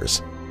the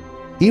letters.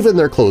 Even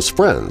their close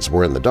friends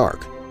were in the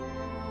dark.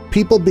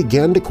 people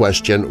began to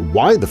question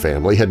why the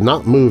family had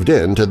not moved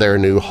into their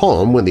new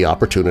home when the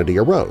opportunity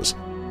arose.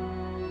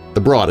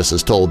 The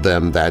Broadduses told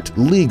them that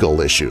legal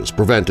issues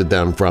prevented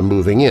them from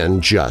moving in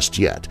just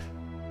yet.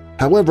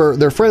 However,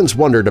 their friends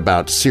wondered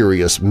about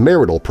serious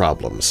marital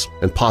problems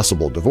and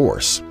possible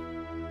divorce.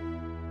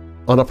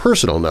 On a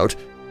personal note,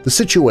 the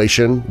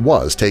situation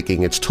was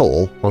taking its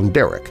toll on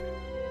Derek.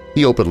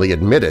 He openly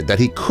admitted that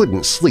he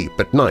couldn't sleep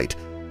at night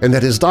and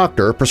that his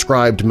doctor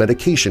prescribed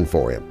medication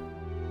for him.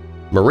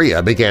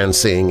 Maria began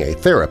seeing a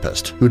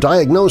therapist who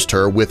diagnosed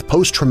her with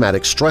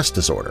post-traumatic stress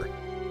disorder.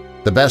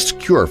 The best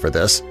cure for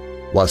this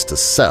was to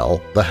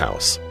sell the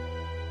house.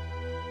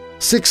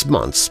 6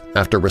 months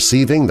after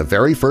receiving the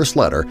very first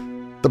letter,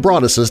 the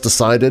Broadduses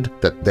decided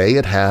that they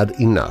had had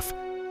enough.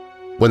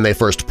 When they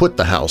first put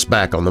the house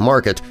back on the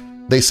market,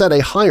 they set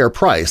a higher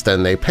price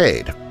than they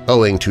paid,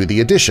 owing to the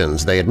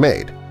additions they had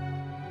made.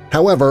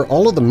 However,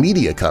 all of the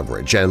media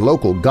coverage and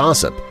local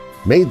gossip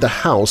made the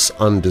house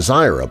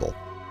undesirable.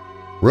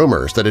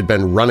 Rumors that had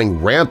been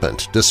running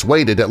rampant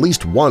dissuaded at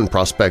least one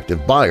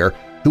prospective buyer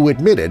who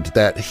admitted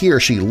that he or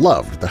she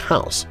loved the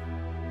house.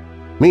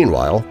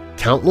 Meanwhile,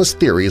 countless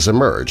theories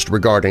emerged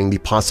regarding the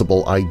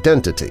possible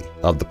identity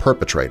of the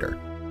perpetrator.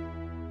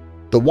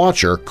 The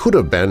watcher could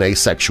have been a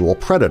sexual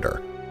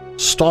predator,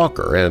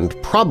 stalker, and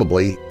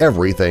probably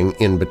everything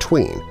in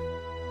between.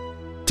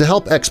 To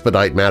help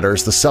expedite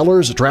matters, the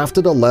sellers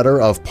drafted a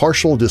letter of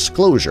partial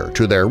disclosure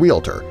to their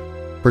realtor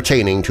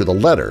pertaining to the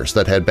letters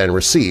that had been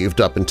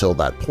received up until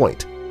that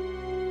point.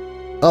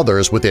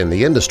 Others within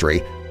the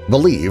industry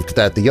believed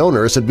that the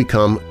owners had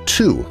become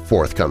too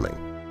forthcoming.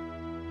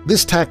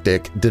 This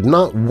tactic did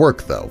not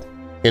work, though.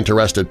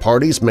 Interested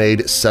parties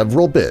made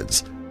several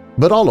bids,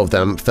 but all of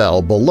them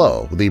fell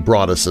below the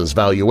Broadduses'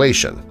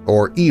 valuation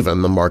or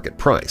even the market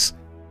price.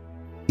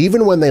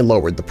 Even when they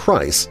lowered the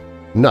price,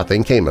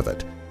 nothing came of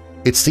it.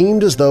 It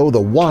seemed as though the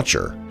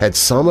watcher had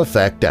some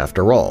effect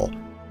after all,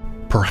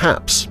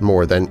 perhaps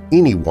more than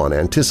anyone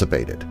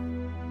anticipated.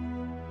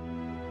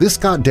 This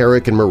got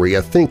Derek and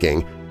Maria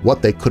thinking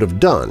what they could have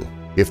done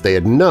if they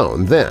had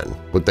known then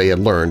what they had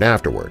learned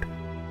afterward.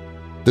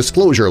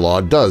 Disclosure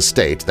law does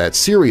state that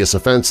serious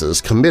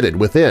offenses committed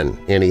within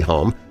any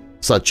home,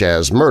 such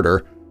as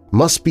murder,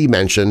 must be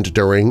mentioned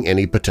during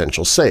any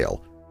potential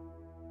sale.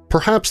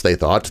 Perhaps they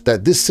thought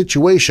that this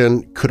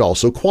situation could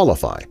also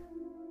qualify.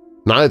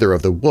 Neither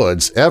of the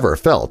Woods ever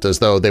felt as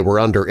though they were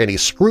under any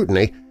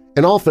scrutiny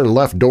and often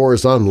left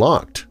doors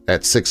unlocked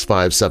at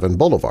 657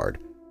 Boulevard.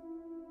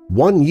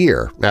 1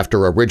 year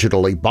after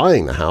originally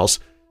buying the house,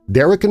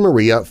 Derek and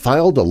Maria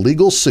filed a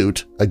legal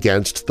suit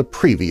against the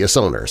previous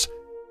owners.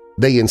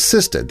 They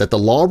insisted that the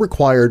law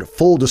required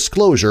full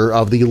disclosure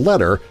of the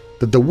letter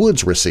that the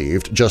Woods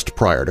received just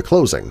prior to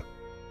closing.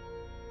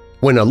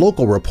 When a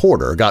local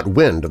reporter got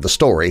wind of the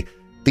story,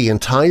 the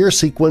entire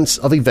sequence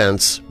of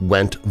events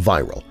went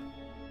viral.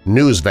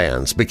 News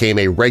vans became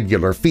a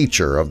regular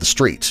feature of the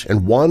street,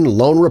 and one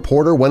lone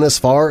reporter went as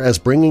far as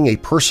bringing a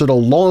personal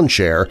lawn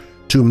chair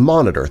to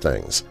monitor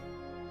things.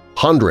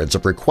 Hundreds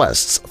of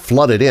requests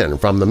flooded in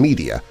from the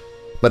media,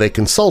 but a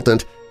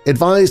consultant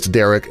advised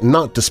Derek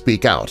not to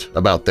speak out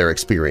about their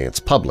experience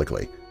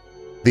publicly.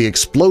 The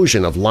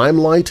explosion of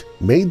limelight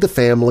made the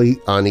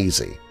family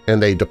uneasy,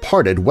 and they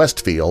departed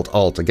Westfield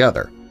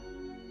altogether.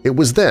 It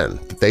was then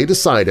that they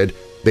decided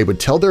they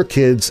would tell their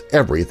kids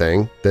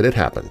everything that had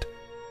happened.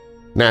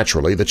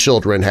 Naturally, the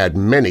children had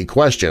many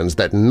questions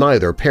that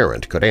neither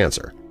parent could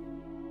answer.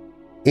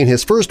 In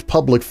his first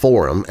public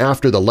forum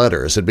after the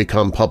letters had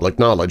become public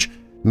knowledge,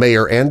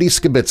 Mayor Andy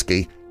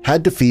Skibitsky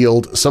had to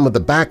field some of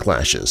the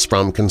backlashes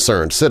from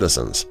concerned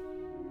citizens.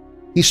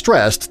 He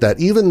stressed that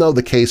even though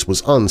the case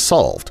was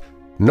unsolved,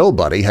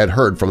 nobody had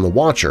heard from the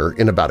watcher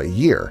in about a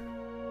year.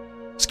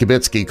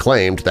 Skibitsky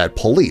claimed that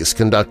police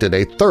conducted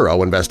a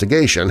thorough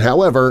investigation,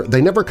 however,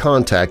 they never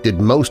contacted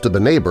most of the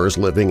neighbors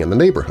living in the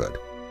neighborhood.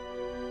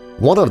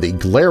 One of the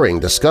glaring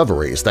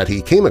discoveries that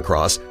he came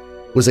across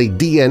was a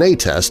DNA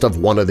test of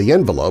one of the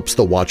envelopes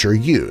the watcher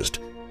used.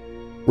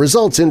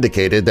 Results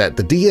indicated that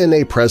the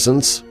DNA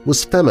presence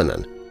was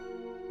feminine.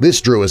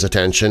 This drew his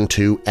attention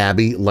to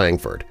Abby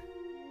Langford.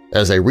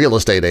 As a real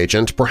estate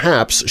agent,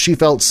 perhaps she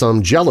felt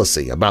some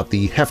jealousy about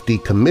the hefty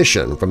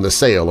commission from the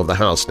sale of the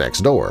house next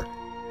door.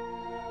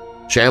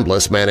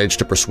 Chambliss managed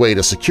to persuade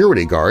a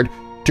security guard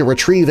to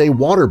retrieve a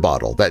water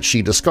bottle that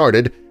she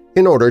discarded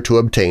in order to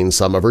obtain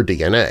some of her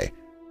DNA.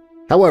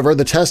 However,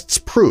 the tests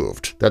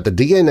proved that the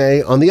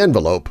DNA on the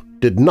envelope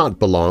did not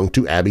belong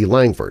to Abby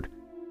Langford.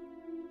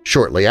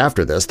 Shortly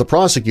after this, the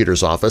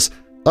prosecutor's office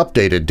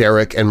updated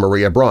Derek and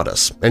Maria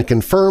Broaddus and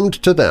confirmed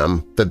to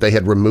them that they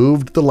had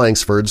removed the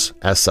Langsfords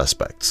as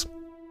suspects.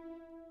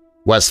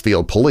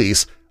 Westfield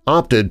police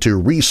opted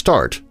to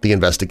restart the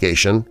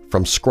investigation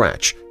from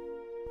scratch.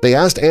 They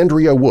asked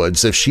Andrea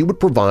Woods if she would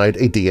provide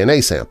a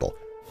DNA sample,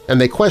 and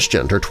they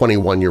questioned her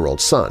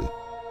 21-year-old son.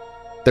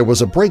 There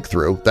was a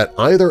breakthrough that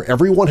either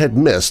everyone had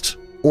missed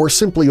or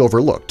simply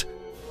overlooked.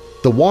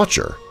 The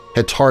watcher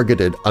had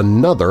targeted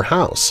another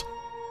house.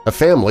 A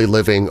family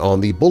living on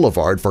the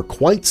boulevard for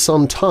quite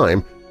some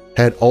time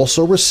had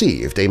also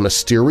received a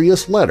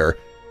mysterious letter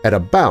at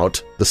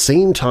about the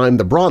same time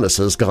the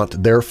Broadduses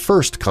got their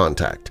first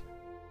contact.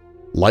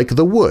 Like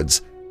the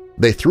Woods,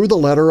 they threw the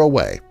letter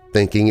away,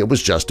 thinking it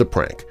was just a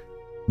prank,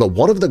 but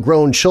one of the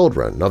grown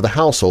children of the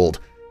household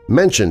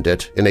mentioned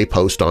it in a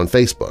post on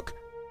Facebook.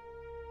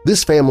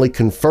 This family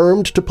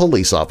confirmed to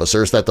police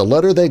officers that the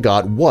letter they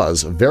got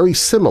was very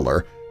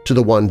similar to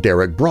the one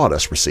Derek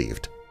Broaddus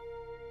received.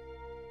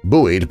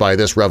 Buoyed by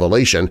this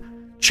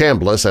revelation,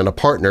 Chambliss and a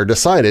partner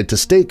decided to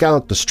stake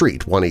out the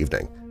street one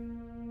evening.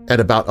 At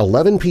about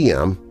 11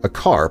 p.m., a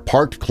car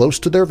parked close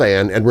to their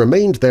van and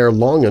remained there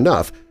long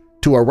enough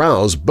to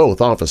arouse both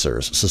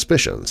officers'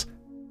 suspicions.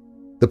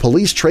 The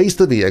police traced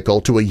the vehicle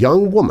to a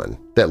young woman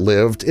that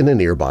lived in a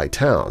nearby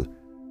town.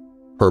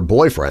 Her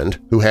boyfriend,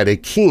 who had a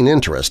keen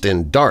interest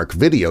in dark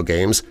video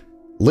games,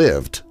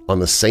 lived on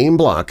the same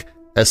block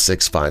as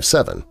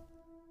 657.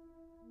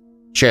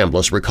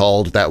 Chambliss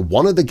recalled that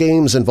one of the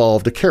games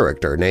involved a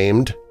character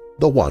named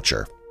the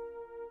Watcher.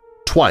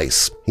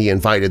 Twice he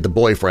invited the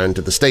boyfriend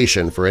to the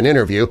station for an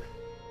interview,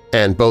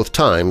 and both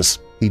times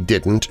he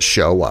didn't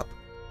show up.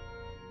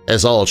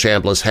 As all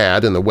Chambliss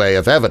had in the way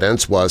of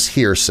evidence was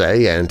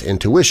hearsay and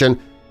intuition,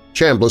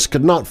 Chambliss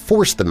could not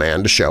force the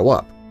man to show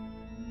up.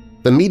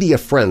 The media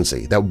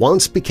frenzy that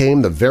once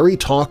became the very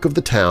talk of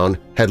the town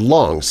had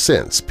long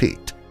since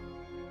peaked.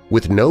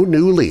 With no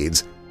new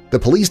leads, the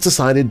police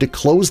decided to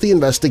close the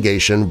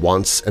investigation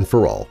once and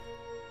for all.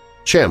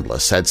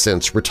 Chambliss had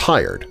since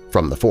retired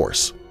from the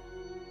force.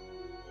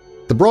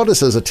 The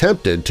Broadduses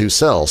attempted to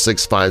sell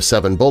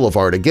 657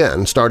 Boulevard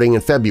again starting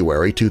in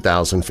February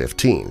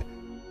 2015.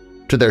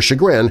 To their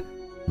chagrin,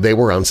 they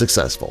were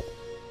unsuccessful.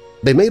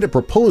 They made a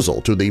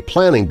proposal to the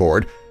planning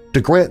board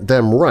to grant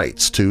them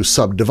rights to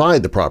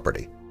subdivide the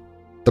property.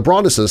 The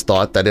Broadduses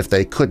thought that if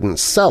they couldn't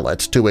sell it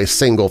to a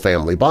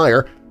single-family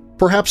buyer,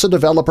 perhaps a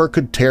developer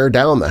could tear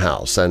down the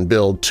house and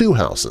build two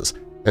houses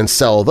and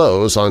sell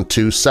those on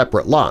two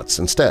separate lots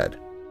instead.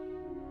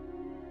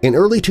 In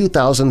early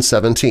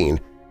 2017,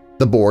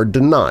 the board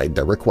denied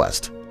their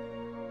request.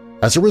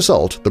 As a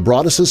result, the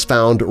Broadduses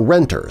found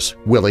renters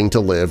willing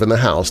to live in the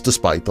house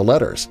despite the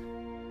letters.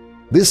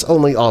 This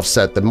only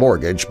offset the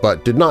mortgage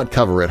but did not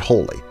cover it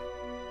wholly.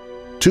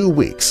 2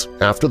 weeks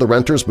after the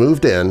renters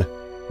moved in,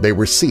 they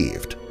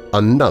received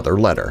another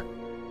letter.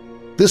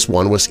 This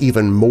one was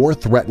even more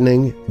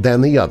threatening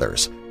than the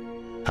others.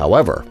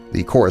 However,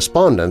 the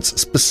correspondence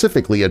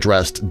specifically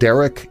addressed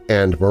Derek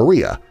and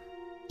Maria,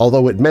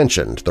 although it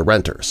mentioned the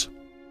renters.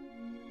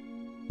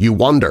 "You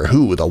wonder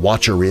who the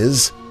Watcher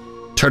is?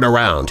 Turn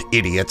around,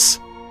 idiots!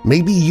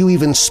 Maybe you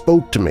even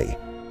spoke to me,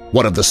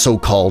 one of the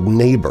so-called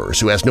neighbors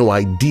who has no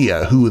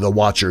idea who the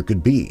Watcher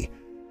could be.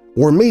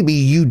 Or maybe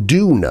you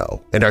do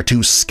know and are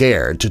too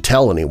scared to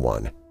tell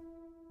anyone.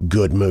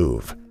 Good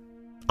move.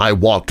 I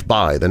walked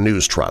by the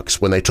news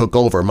trucks when they took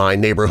over my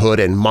neighborhood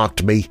and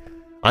mocked me.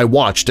 I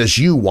watched as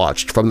you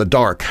watched from the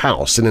dark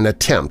house in an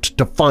attempt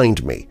to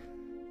find me.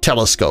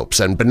 Telescopes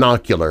and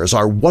binoculars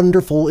are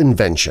wonderful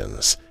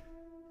inventions.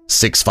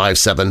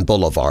 657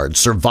 Boulevard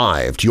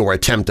survived your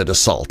attempted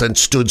assault and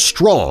stood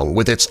strong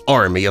with its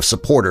army of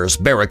supporters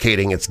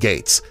barricading its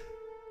gates.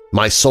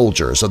 My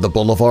soldiers of the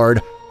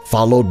Boulevard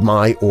followed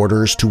my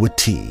orders to a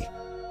T.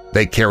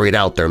 They carried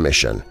out their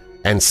mission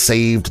and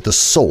saved the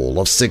soul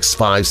of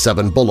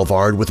 657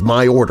 Boulevard with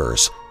my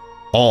orders.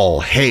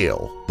 All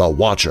hail the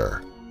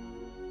Watcher."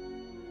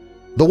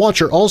 The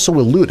Watcher also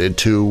alluded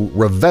to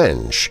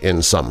revenge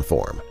in some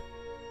form.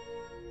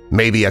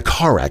 Maybe a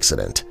car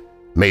accident,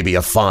 maybe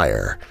a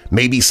fire,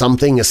 maybe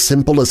something as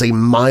simple as a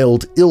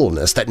mild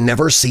illness that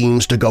never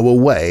seems to go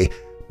away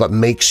but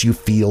makes you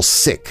feel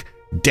sick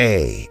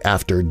day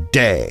after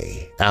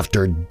day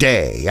after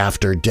day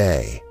after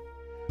day.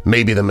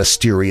 Maybe the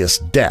mysterious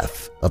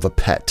death of a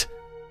pet.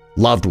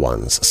 Loved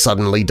ones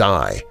suddenly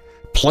die.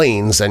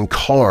 Planes and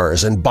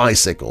cars and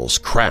bicycles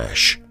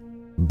crash.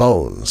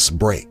 Bones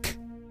break.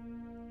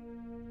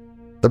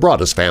 The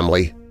Broaddus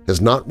family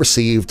has not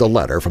received a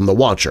letter from the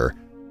Watcher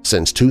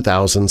since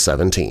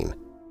 2017.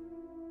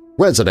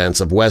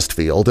 Residents of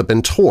Westfield have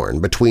been torn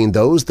between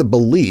those that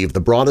believe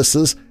the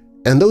Broadduses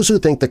and those who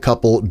think the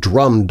couple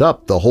drummed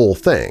up the whole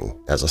thing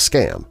as a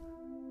scam.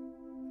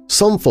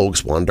 Some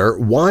folks wonder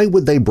why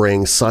would they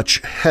bring such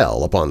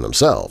hell upon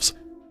themselves.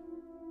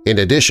 In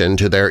addition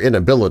to their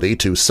inability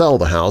to sell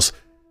the house,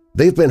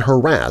 they've been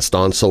harassed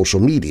on social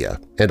media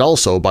and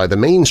also by the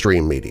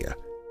mainstream media.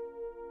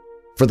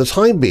 For the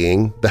time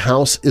being, the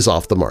house is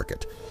off the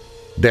market.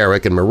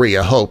 Derek and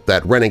Maria hope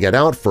that renting it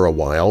out for a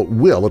while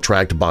will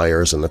attract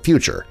buyers in the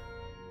future.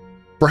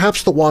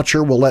 Perhaps the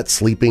Watcher will let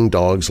sleeping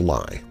dogs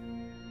lie.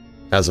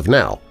 As of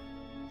now,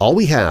 all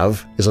we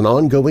have is an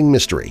ongoing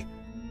mystery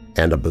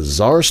and a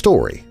bizarre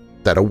story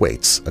that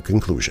awaits a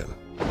conclusion.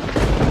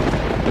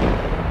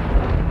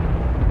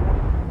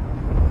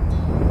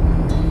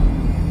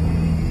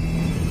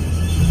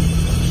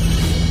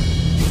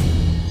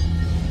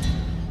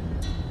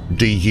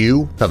 Do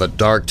you have a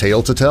dark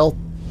tale to tell?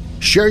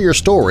 Share your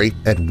story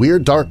at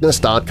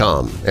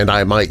WeirdDarkness.com and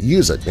I might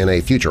use it in a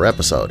future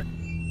episode.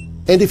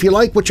 And if you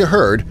like what you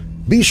heard,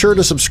 be sure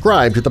to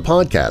subscribe to the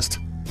podcast.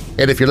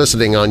 And if you're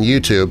listening on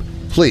YouTube,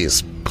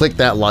 please click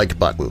that like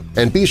button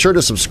and be sure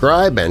to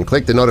subscribe and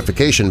click the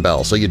notification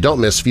bell so you don't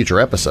miss future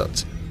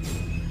episodes.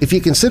 If you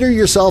consider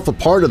yourself a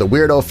part of the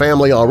Weirdo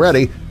family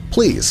already,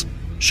 please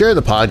share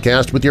the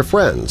podcast with your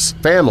friends,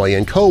 family,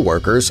 and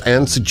co-workers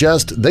and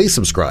suggest they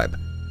subscribe.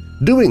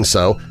 Doing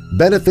so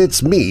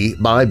benefits me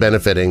by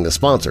benefiting the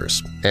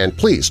sponsors. And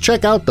please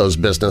check out those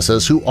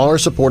businesses who are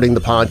supporting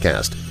the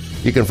podcast.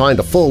 You can find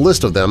a full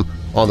list of them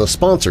on the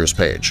sponsors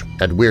page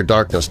at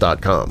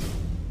WeirdDarkness.com.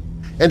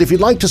 And if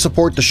you'd like to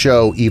support the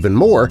show even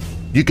more,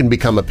 you can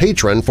become a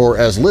patron for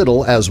as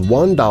little as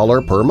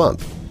 $1 per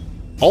month.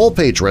 All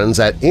patrons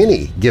at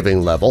any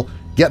giving level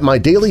get my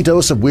Daily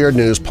Dose of Weird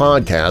News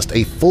podcast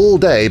a full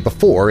day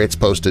before it's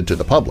posted to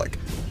the public.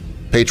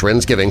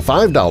 Patrons giving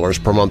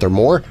 $5 per month or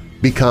more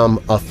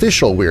become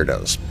official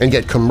weirdos and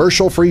get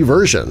commercial-free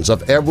versions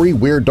of every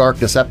Weird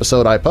Darkness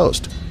episode I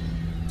post.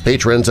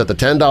 Patrons at the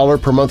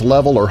 $10 per month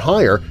level or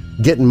higher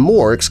get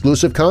more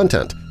exclusive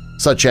content,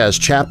 such as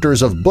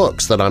chapters of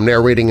books that I'm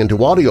narrating into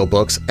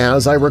audiobooks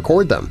as I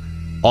record them,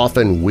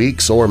 often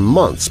weeks or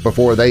months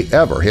before they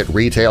ever hit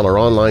retail or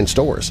online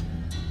stores.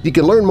 You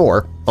can learn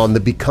more on the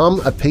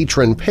Become a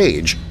Patron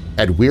page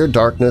at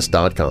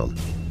WeirdDarkness.com.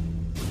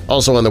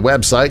 Also on the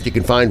website, you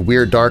can find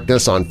Weird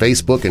Darkness on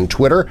Facebook and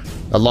Twitter,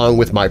 along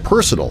with my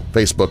personal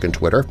Facebook and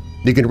Twitter.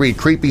 You can read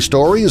creepy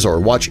stories or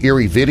watch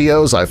eerie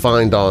videos I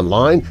find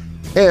online,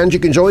 and you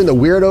can join the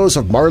Weirdos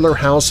of Marlar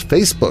House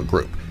Facebook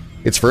group.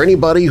 It's for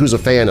anybody who's a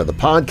fan of the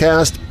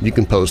podcast. You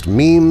can post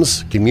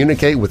memes,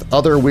 communicate with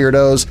other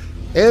weirdos,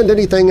 and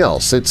anything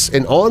else. It's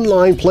an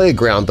online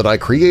playground that I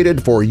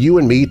created for you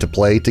and me to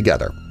play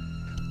together.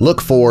 Look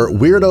for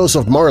Weirdos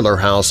of Marlar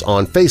House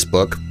on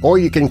Facebook, or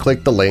you can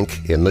click the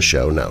link in the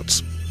show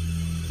notes.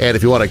 And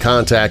if you want to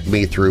contact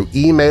me through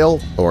email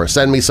or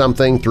send me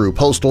something through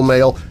postal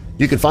mail,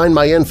 you can find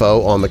my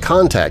info on the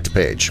contact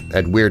page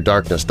at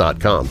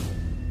WeirdDarkness.com.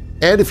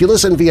 And if you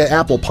listen via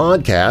Apple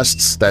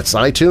Podcasts, that's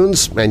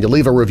iTunes, and you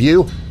leave a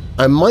review,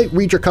 I might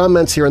read your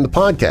comments here in the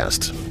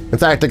podcast. In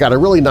fact, I got a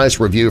really nice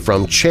review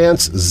from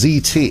Chance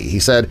ZT. He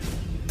said,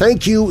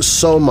 "Thank you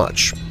so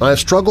much. I've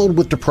struggled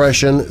with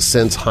depression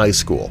since high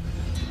school.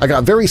 I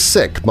got very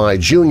sick my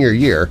junior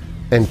year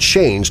and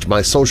changed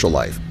my social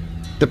life.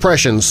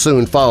 Depression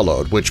soon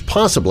followed, which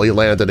possibly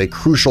landed a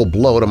crucial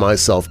blow to my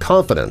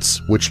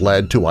self-confidence, which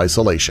led to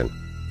isolation.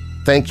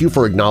 Thank you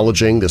for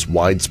acknowledging this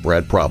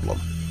widespread problem."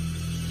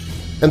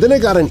 And then I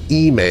got an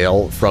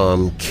email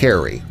from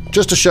Carrie,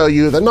 just to show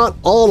you that not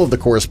all of the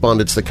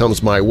correspondence that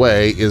comes my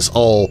way is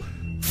all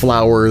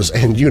flowers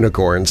and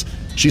unicorns.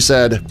 She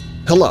said,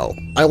 "Hello,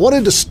 I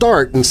wanted to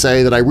start and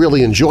say that I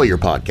really enjoy your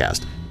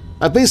podcast.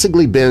 I've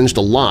basically binged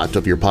a lot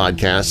of your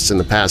podcasts in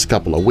the past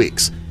couple of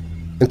weeks,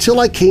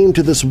 until I came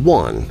to this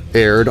one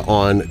aired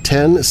on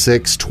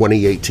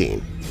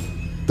 10/6/2018.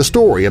 The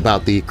story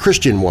about the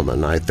Christian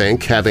woman, I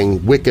think,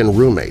 having Wiccan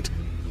roommate.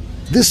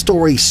 This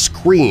story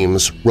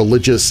screams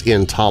religious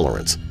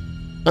intolerance.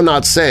 I'm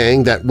not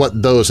saying that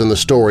what those in the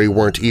story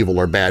weren't evil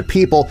or bad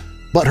people,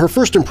 but her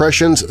first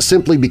impressions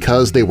simply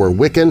because they were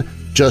Wiccan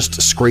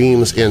just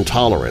screams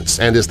intolerance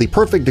and is the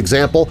perfect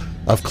example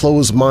of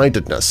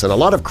close-mindedness and a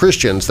lot of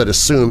Christians that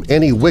assume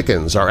any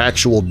Wiccans are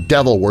actual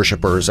devil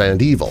worshippers and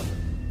evil.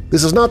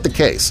 This is not the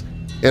case,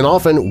 and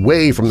often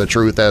way from the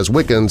truth, as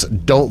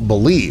Wiccans don't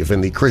believe in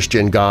the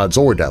Christian gods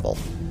or devil.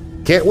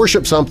 Can't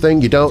worship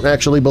something you don't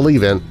actually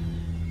believe in.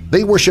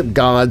 They worship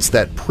gods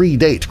that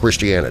predate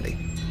Christianity.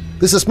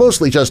 This is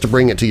mostly just to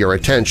bring it to your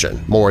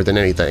attention more than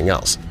anything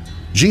else.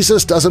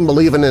 Jesus doesn't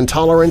believe in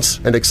intolerance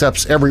and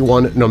accepts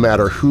everyone no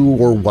matter who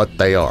or what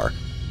they are.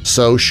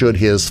 So should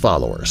his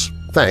followers.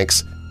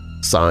 Thanks.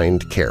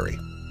 Signed, Carrie.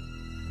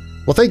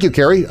 Well, thank you,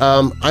 Carrie.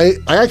 I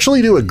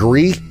actually do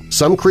agree.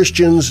 Some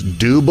Christians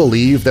do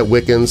believe that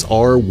Wiccans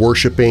are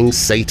worshiping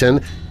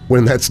Satan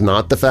when that's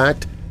not the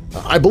fact.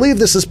 I believe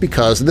this is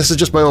because, this is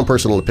just my own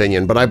personal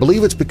opinion, but I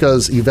believe it's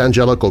because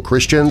evangelical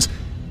Christians,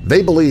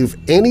 they believe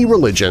any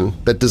religion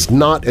that does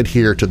not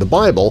adhere to the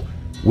Bible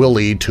will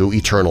lead to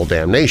eternal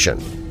damnation.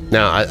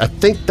 Now, I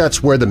think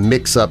that's where the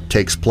mix-up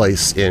takes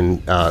place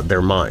in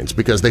their minds,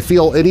 because they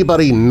feel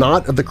anybody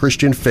not of the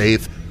Christian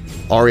faith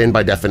are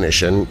by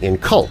definition, in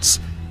cults.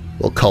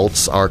 Well,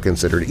 cults are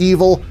considered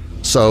evil,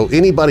 so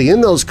anybody in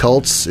those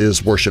cults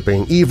is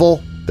worshiping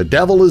evil. The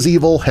devil is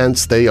evil,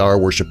 hence they are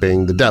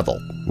worshiping the devil.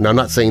 Now, I'm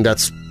not saying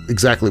that's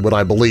exactly what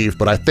I believe,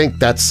 but I think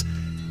that's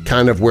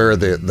kind of where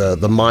the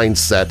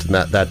mindset and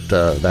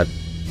that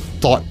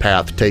thought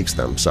path takes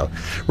them. So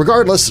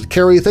regardless,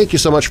 Carrie, thank you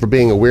so much for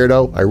being a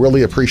weirdo. I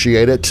really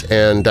appreciate it,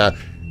 and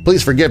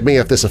please forgive me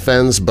if this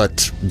offends,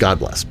 but God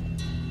bless.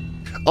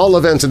 All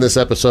events in this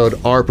episode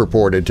are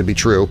purported to be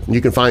true.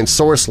 You can find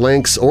source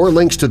links or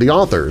links to the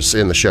authors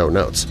in the show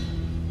notes.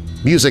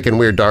 Music in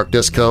Weird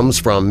Darkness comes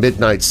from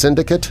Midnight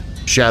Syndicate,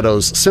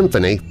 Shadows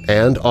Symphony,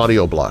 and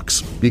Audio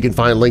Blocks. You can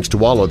find links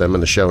to all of them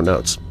in the show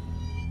notes.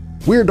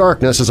 Weird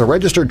Darkness is a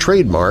registered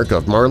trademark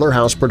of Marlar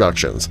House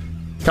Productions.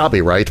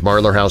 Copyright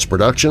Marlar House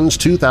Productions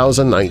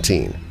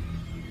 2019.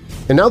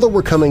 And now that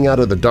we're coming out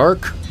of the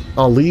dark,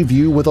 I'll leave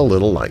you with a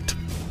little light.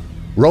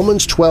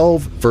 Romans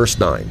 12, verse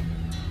 9.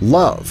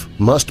 Love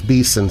must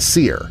be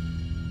sincere.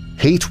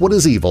 Hate what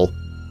is evil.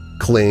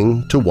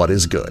 Cling to what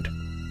is good.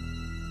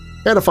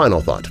 And a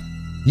final thought.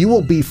 You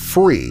will be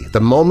free the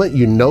moment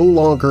you no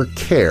longer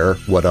care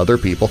what other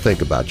people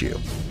think about you.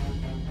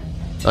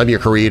 I'm your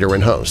creator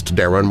and host,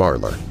 Darren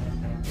Marlar.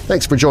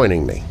 Thanks for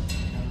joining me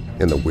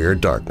in the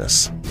Weird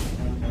Darkness.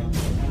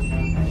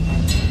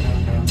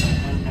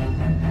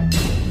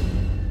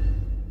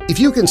 If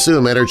you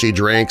consume energy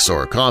drinks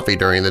or coffee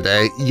during the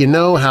day, you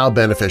know how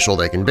beneficial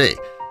they can be.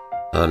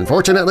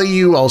 Unfortunately,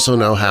 you also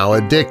know how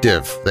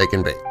addictive they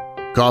can be.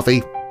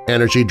 Coffee,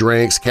 energy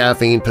drinks,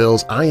 caffeine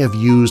pills, I have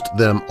used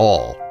them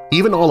all,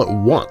 even all at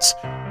once,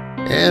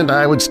 and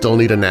I would still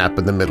need a nap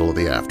in the middle of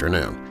the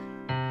afternoon.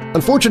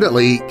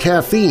 Unfortunately,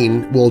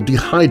 caffeine will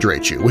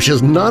dehydrate you, which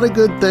is not a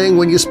good thing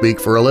when you speak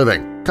for a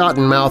living.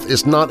 Cottonmouth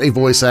is not a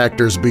voice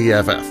actor's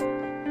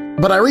BFF.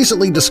 But I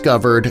recently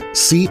discovered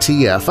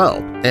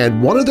CTFO,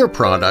 and one of their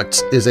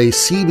products is a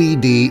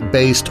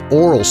CBD-based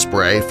oral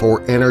spray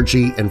for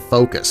energy and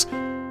focus.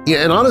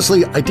 And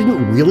honestly, I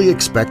didn't really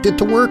expect it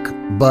to work,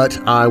 but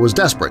I was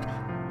desperate.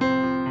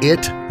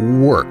 It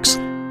works.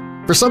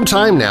 For some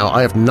time now,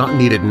 I have not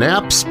needed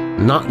naps,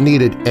 not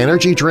needed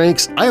energy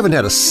drinks, I haven't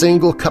had a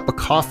single cup of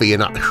coffee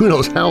in who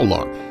knows how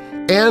long,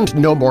 and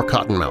no more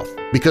cottonmouth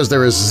because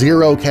there is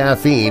zero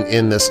caffeine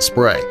in this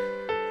spray.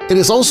 It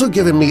has also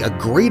given me a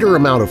greater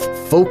amount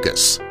of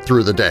focus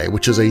through the day,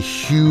 which is a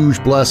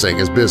huge blessing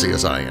as busy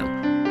as I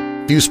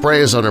am. Few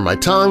sprays under my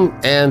tongue,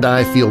 and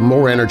I feel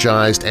more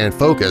energized and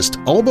focused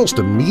almost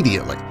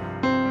immediately.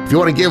 If you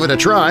want to give it a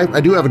try,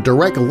 I do have a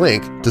direct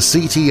link to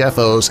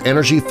CTFO's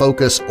Energy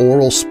Focus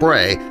Oral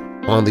Spray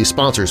on the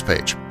sponsors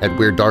page at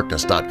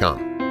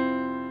WeirdDarkness.com.